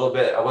just a little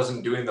bit. I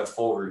wasn't doing the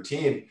full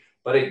routine,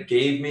 but it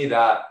gave me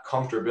that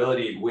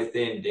comfortability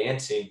within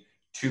dancing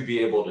to be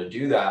able to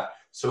do that.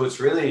 So it's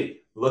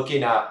really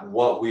looking at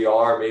what we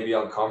are maybe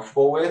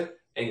uncomfortable with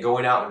and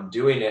going out and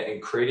doing it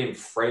and creating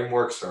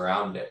frameworks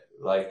around it.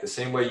 Like the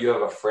same way you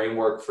have a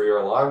framework for your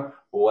alarm.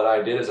 Well, what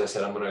I did is I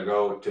said, I'm going to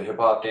go to hip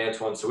hop dance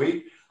once a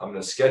week. I'm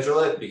going to schedule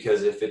it,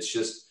 because if it's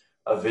just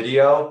a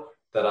video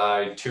that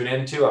I tune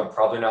into, I'm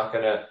probably not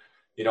going to,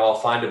 I'll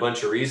find a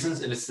bunch of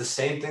reasons. And it's the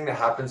same thing that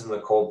happens in the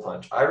cold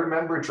plunge. I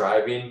remember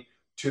driving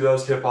to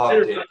those hip hop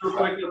Real dances.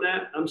 quick on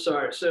that. I'm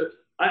sorry. So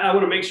I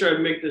want to make sure I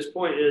make this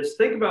point is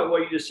think about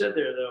what you just said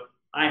there, though.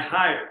 I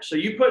hired. So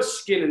you put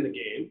skin in the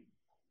game.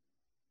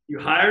 You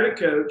hired a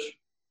coach.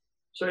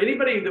 So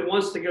anybody that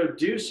wants to go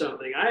do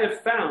something, I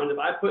have found if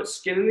I put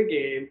skin in the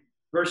game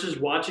versus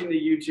watching the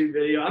YouTube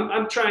video,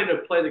 I'm trying to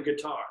play the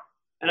guitar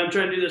and I'm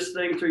trying to do this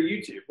thing through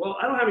YouTube. Well,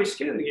 I don't have any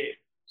skin in the game.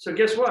 So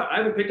guess what? I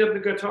haven't picked up the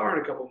guitar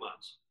in a couple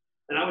months,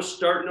 and I was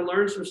starting to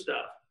learn some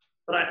stuff.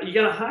 But you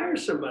got to hire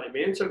somebody,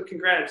 man. So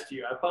congrats to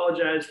you. I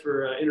apologize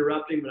for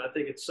interrupting, but I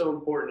think it's so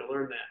important to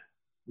learn that.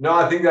 No,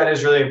 I think that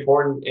is really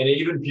important. And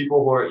even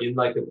people who are in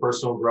like the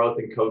personal growth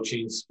and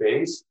coaching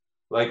space,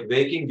 like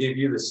they can give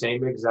you the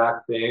same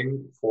exact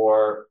thing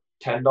for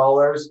 $10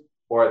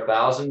 or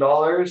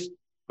 $1,000.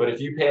 But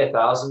if you pay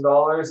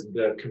 $1,000,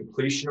 the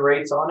completion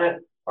rates on it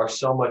are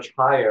so much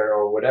higher,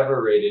 or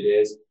whatever rate it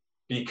is,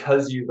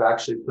 because you've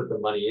actually put the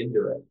money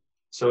into it.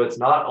 So it's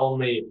not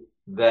only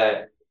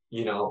that,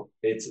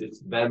 it's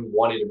them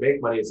wanting to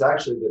make money. It's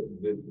actually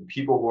the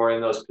people who are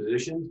in those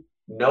positions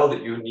know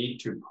that you need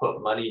to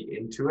put money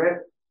into it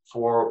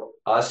for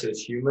us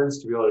as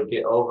humans to be able to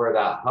get over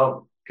that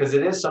hump, because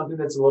it is something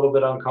that's a little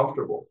bit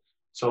uncomfortable.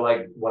 So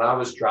like when I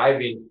was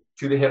driving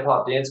to the hip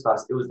hop dance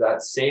class, it was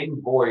that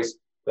same voice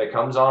that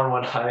comes on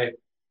when I,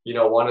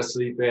 want to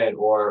sleep in,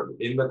 or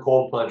in the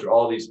cold plunge, or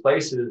all these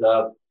places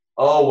of,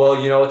 oh,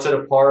 well, it's at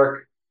a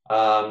park.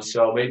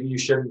 So maybe you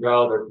shouldn't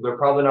go. They're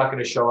probably not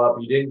going to show up.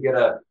 You didn't get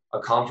a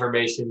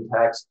confirmation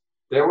text.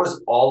 There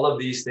was all of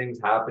these things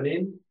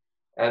happening.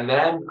 And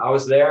then I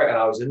was there and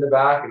I was in the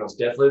back, and I was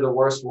definitely the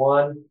worst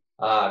one.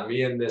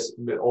 Me and this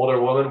older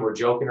woman were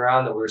joking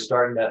around that we were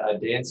starting a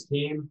dance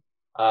team.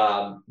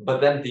 But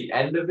then at the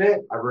end of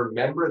it, I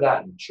remember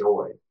that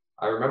joy.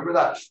 I remember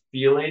that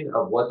feeling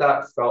of what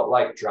that felt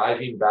like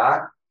driving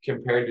back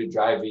compared to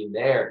driving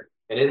there.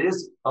 And it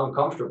is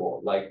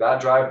uncomfortable. Like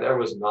that drive there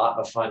was not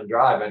a fun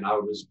drive, and I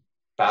was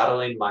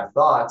battling my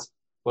thoughts.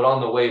 But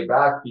on the way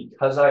back,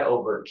 because I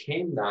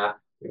overcame that,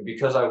 and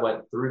because I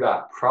went through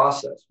that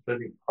process, I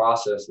think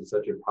process is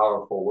such a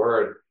powerful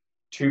word,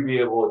 to be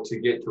able to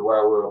get to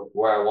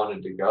where I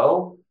wanted to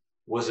go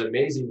was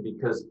amazing,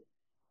 because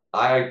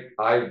I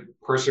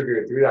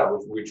persevered through that,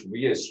 with which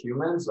we as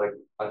humans, like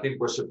I think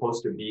we're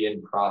supposed to be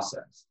in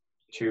process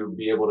to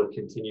be able to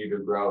continue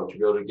to grow, to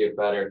be able to get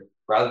better,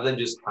 rather than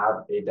just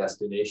have a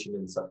destination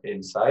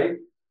in sight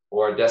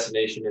or a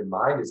destination in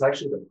mind. It's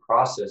actually the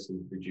process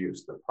is the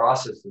juice. The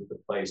process is the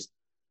place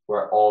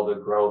where all the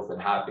growth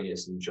and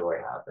happiness and joy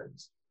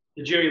happens.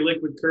 Did you have any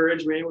liquid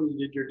courage, man, when you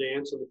did your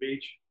dance on the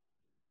beach?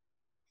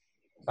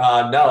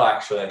 No,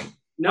 actually.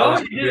 No,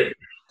 you didn't.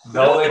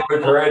 No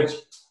liquid courage.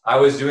 I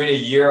was doing a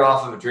year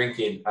off of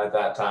drinking at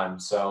that time.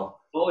 So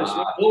holy shit.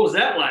 What was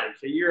that like?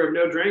 A year of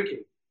no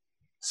drinking?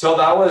 So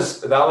that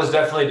was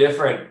definitely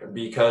different,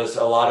 because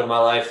a lot of my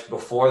life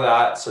before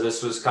that, so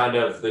this was kind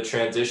of the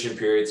transition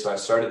period. So I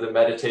started the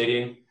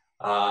meditating,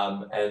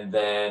 and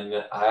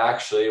then I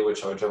actually,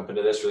 which I'll jump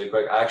into this really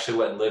quick, I actually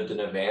went and lived in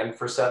a van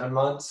for 7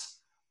 months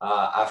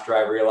after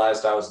I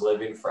realized I was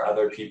living for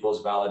other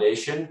people's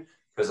validation,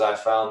 because I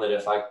found that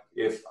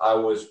if I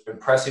was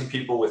impressing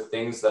people with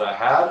things that I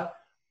had,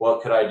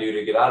 what could I do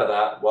to get out of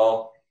that?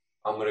 Well,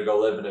 I'm going to go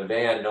live in a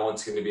van. No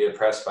one's going to be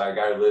impressed by a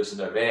guy who lives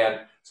in a van.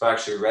 So I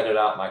actually rented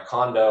out my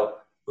condo,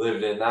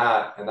 lived in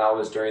that. And that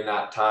was during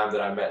that time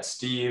that I met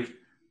Steve,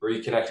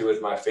 reconnected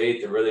with my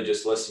faith, and really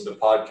just listened to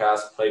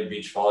podcasts, played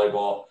beach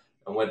volleyball,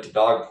 and went to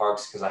dog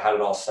parks because I had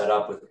it all set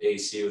up with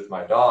AC with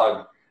my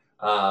dog.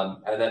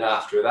 And then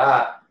after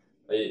that,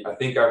 I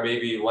think I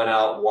maybe went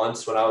out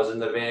once when I was in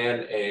the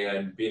van,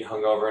 and being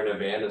hungover in a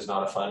van is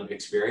not a fun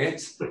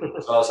experience.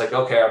 So I was like,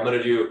 okay, I'm going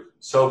to do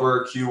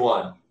sober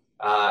Q1.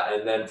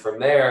 And then from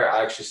there,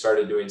 I actually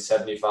started doing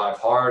 75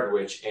 hard,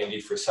 which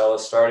Andy Frisella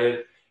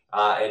started,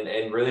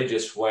 and really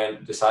just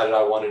decided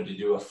I wanted to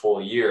do a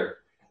full year.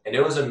 And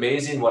it was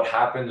amazing what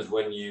happens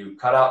when you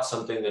cut out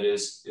something that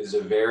is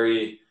a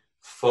very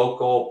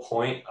focal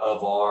point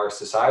of our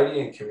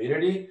society and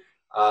community.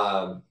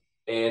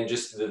 And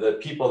just the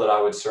people that I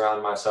would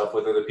surround myself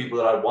with, or the people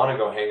that I'd want to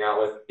go hang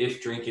out with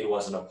if drinking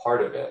wasn't a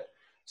part of it.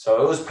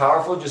 So it was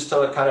powerful just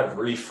to kind of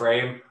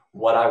reframe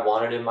what I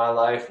wanted in my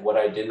life, what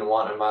I didn't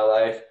want in my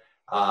life.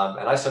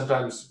 And I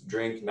sometimes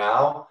drink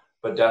now,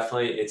 but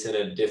definitely it's in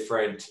a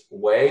different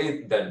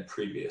way than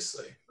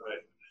previously. Right.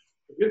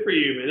 Good for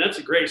you, man.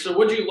 That's great. So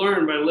what'd you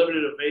learn by living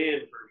in a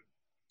van for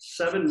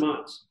 7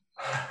 months?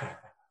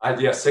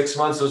 6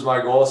 months was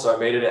my goal. So I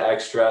made it an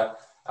extra.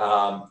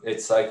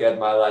 It's like Ed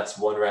Milet's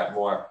one rep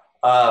more.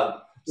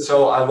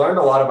 So I learned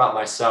a lot about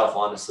myself,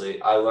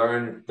 honestly. I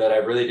learned that I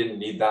really didn't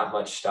need that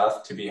much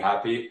stuff to be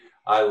happy.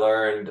 I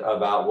learned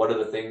about what are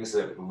the things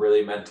that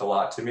really meant a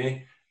lot to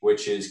me,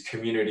 which is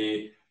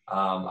community.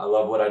 I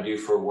love what I do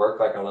for work.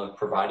 Like, I love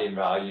providing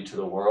value to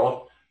the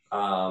world.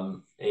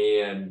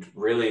 And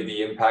really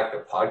the impact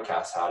that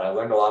podcasts had. I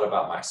learned a lot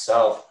about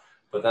myself,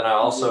 but then I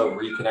also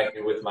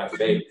reconnected with my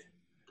faith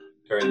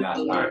during that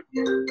time.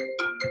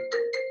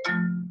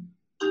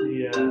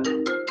 Yeah.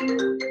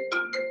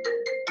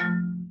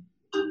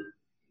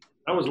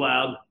 That was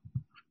loud.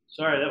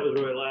 Sorry, that was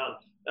really loud.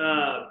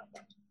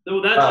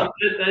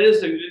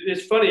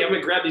 It's funny. I'm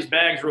going to grab these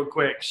bags real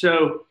quick.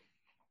 So,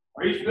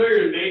 are you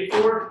familiar with Made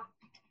For?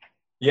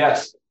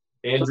 Yes.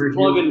 Andrew.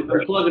 So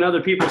I'm plugging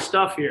other people's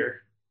stuff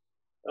here.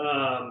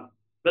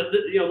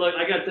 Look,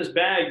 I got this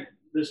bag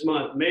this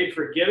month, Made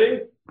for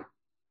Giving.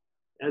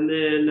 And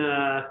then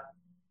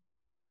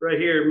right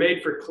here,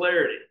 Made for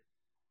Clarity.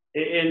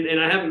 And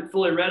I haven't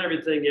fully read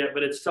everything yet,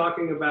 but it's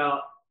talking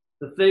about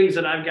the things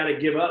that I've got to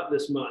give up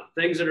this month,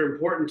 things that are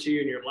important to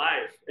you in your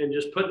life, and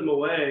just put them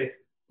away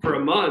for a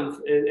month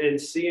and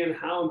seeing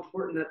how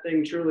important that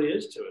thing truly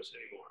is to us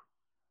anymore.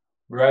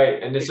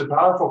 Right. And it's a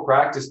powerful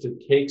practice to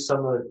take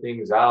some of the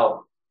things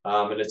out.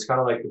 And it's kind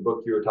of like the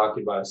book you were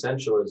talking about,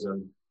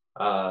 Essentialism,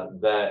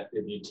 that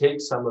if you take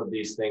some of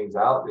these things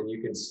out, then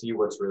you can see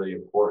what's really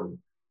important.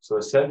 So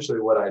essentially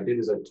what I did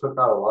is I took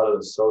out a lot of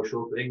the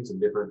social things and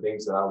different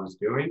things that I was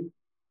doing,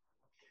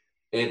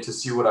 and to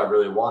see what I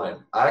really wanted.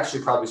 I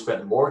actually probably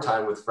spent more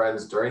time with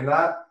friends during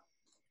that,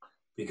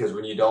 because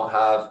when you don't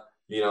have,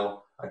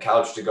 a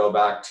couch to go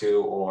back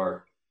to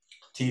or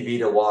TV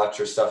to watch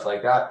or stuff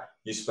like that,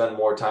 you spend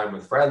more time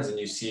with friends and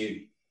you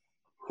see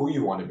who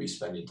you want to be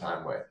spending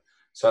time with.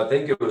 So I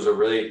think it was a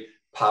really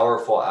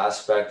powerful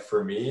aspect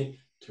for me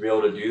to be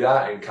able to do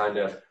that and kind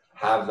of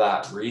have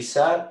that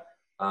reset.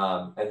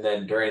 And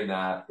then during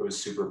that, it was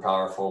super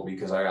powerful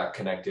because I got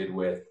connected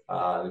with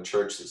the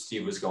church that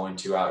Steve was going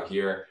to out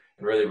here,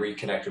 and really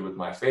reconnected with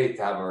my faith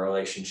to have a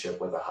relationship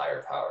with a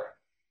higher power.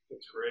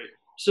 That's great.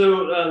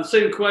 So the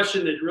same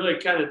question that really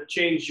kind of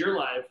changed your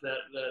life, that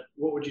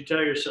what would you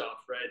tell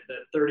yourself, right?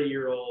 That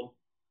 30-year-old,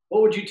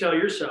 what would you tell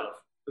yourself?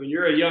 I mean,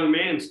 you're a young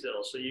man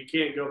still, so you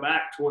can't go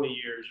back 20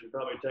 years and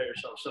probably tell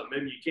yourself something.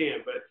 Maybe you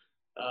can, but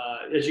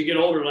as you get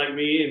older like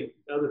me and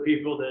other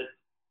people that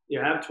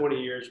have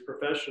 20 years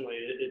professionally,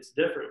 it's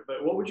different.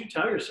 But what would you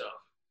tell yourself?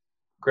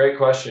 Great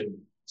question.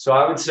 So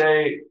I would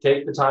say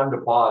take the time to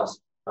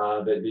pause.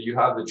 That you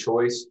have the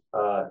choice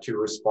to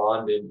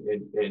respond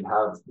and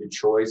have the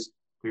choice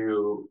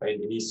to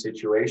in any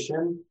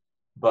situation,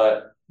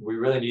 but we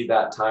really need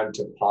that time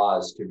to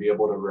pause, to be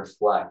able to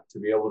reflect, to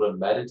be able to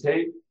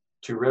meditate,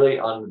 to really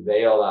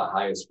unveil that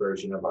highest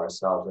version of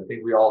ourselves. I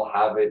think we all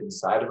have it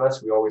inside of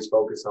us. We always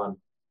focus on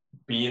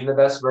being the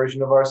best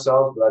version of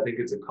ourselves, but I think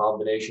it's a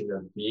combination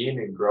of being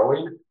and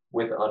growing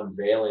with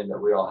unveiling that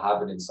we all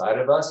have it inside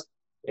of us.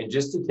 And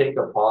just to take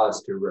a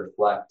pause to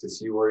reflect, to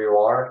see where you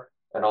are,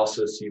 and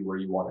also see where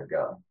you want to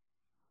go.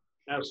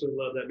 Absolutely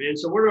love that, man.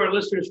 So where do our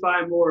listeners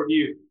find more of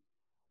you?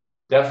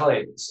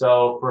 Definitely.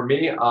 So for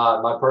me,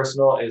 my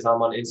personal is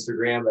I'm on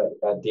Instagram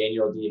at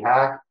Daniel D.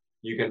 Hack.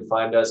 You can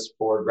find us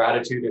for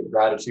gratitude at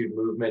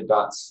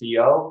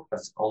gratitudemovement.co.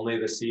 That's only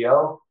the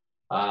CO.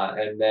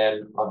 And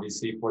then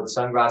obviously for the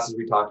sunglasses,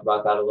 we talked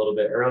about that a little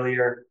bit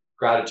earlier,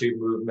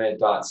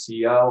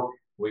 gratitudemovement.co.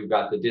 We've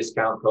got the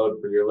discount code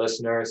for your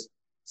listeners.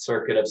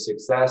 Circuit of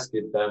Success,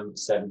 get them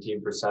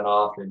 17%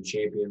 off and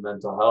champion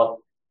mental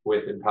health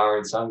with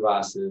empowering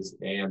sunglasses.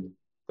 And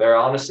they're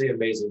honestly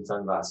amazing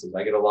sunglasses.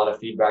 I get a lot of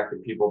feedback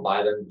that people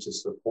buy them to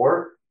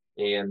support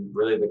and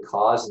really the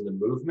cause and the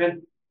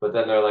movement, but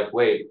then they're like,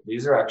 wait,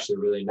 these are actually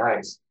really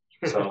nice.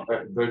 So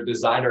they're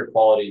designer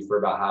quality for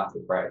about half the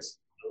price.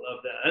 I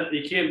love that.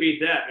 You can't beat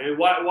that. I mean,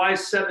 why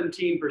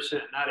 17%,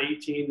 not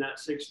 18, not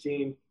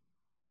 16?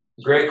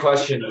 Great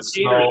question.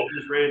 So,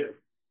 is random?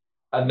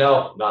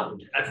 No, not.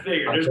 I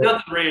figured. There's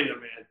nothing random,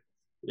 man.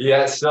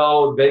 Yeah,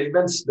 so they've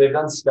done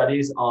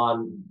studies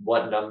on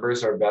what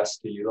numbers are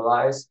best to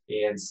utilize,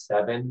 and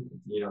 7,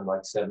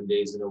 like 7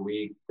 days in a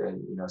week,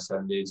 and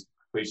 7 days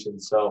completion.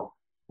 So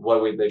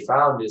what they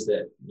found is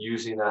that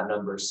using that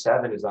number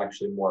 7 is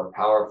actually more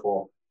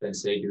powerful than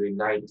say doing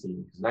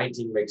 19. Because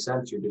 19 makes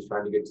sense. You're just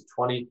trying to get to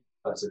 20.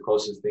 That's the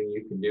closest thing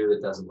you can do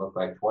that doesn't look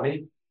like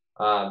 20.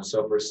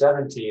 So for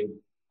 17.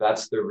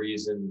 That's the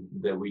reason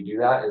that we do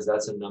that, is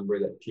that's a number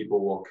that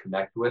people will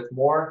connect with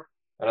more.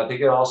 And I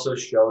think it also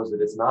shows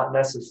that it's not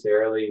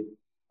necessarily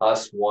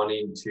us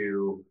wanting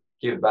to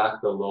give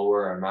back the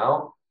lower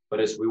amount, but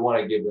it's we want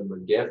to give them a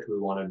gift. We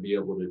want to be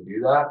able to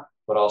do that,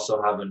 but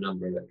also have a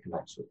number that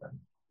connects with them.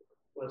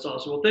 That's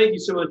awesome. Well, thank you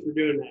so much for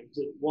doing that.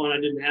 Because one, I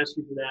didn't ask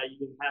you for that. You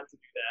didn't have to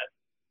do that.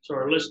 So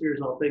our listeners,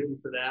 I'll thank you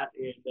for that.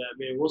 And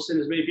man, we'll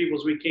send as many people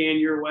as we can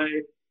your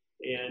way.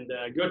 And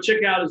go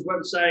check out his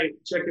website.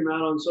 Check him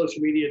out on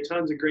social media.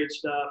 Tons of great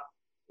stuff.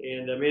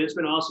 And man, it's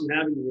been awesome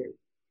having you here.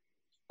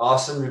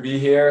 Awesome to be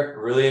here.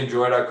 Really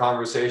enjoyed our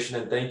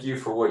conversation. And thank you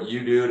for what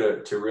you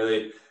do to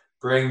really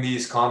bring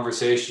these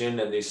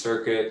conversation and the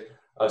circuit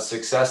of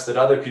success that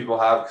other people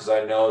have, because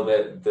I know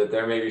that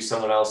there may be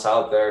someone else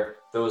out there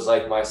that was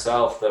like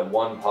myself, that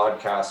one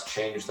podcast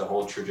changed the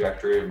whole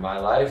trajectory of my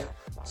life.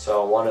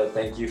 So I want to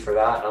thank you for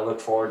that. And I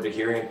look forward to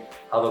hearing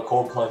how the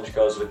cold plunge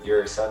goes with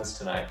your sons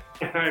tonight.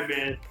 All right,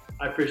 man.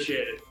 I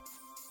appreciate it.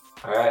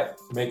 All right.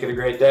 Make it a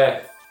great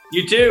day.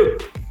 You too.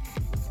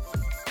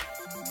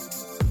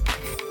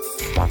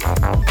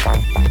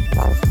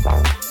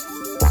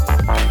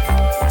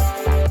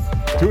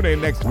 Tune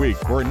in next week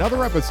for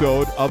another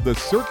episode of The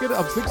Circuit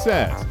of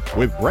Success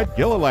with Brett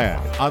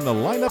Gilliland on the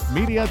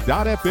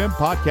lineupmedia.fm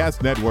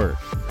podcast network.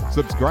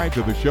 Subscribe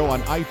to the show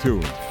on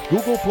iTunes,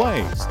 Google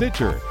Play,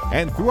 Stitcher,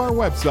 and through our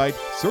website,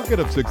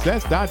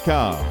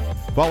 circuitofsuccess.com.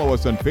 Follow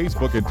us on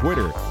Facebook and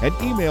Twitter, and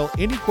email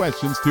any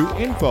questions to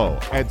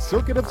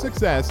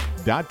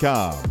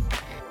info@circuitofsuccess.com.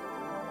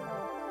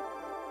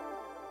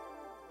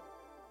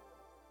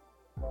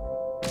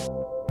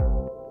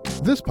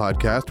 This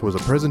podcast was a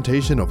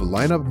presentation of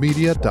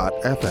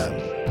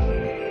lineupmedia.fm.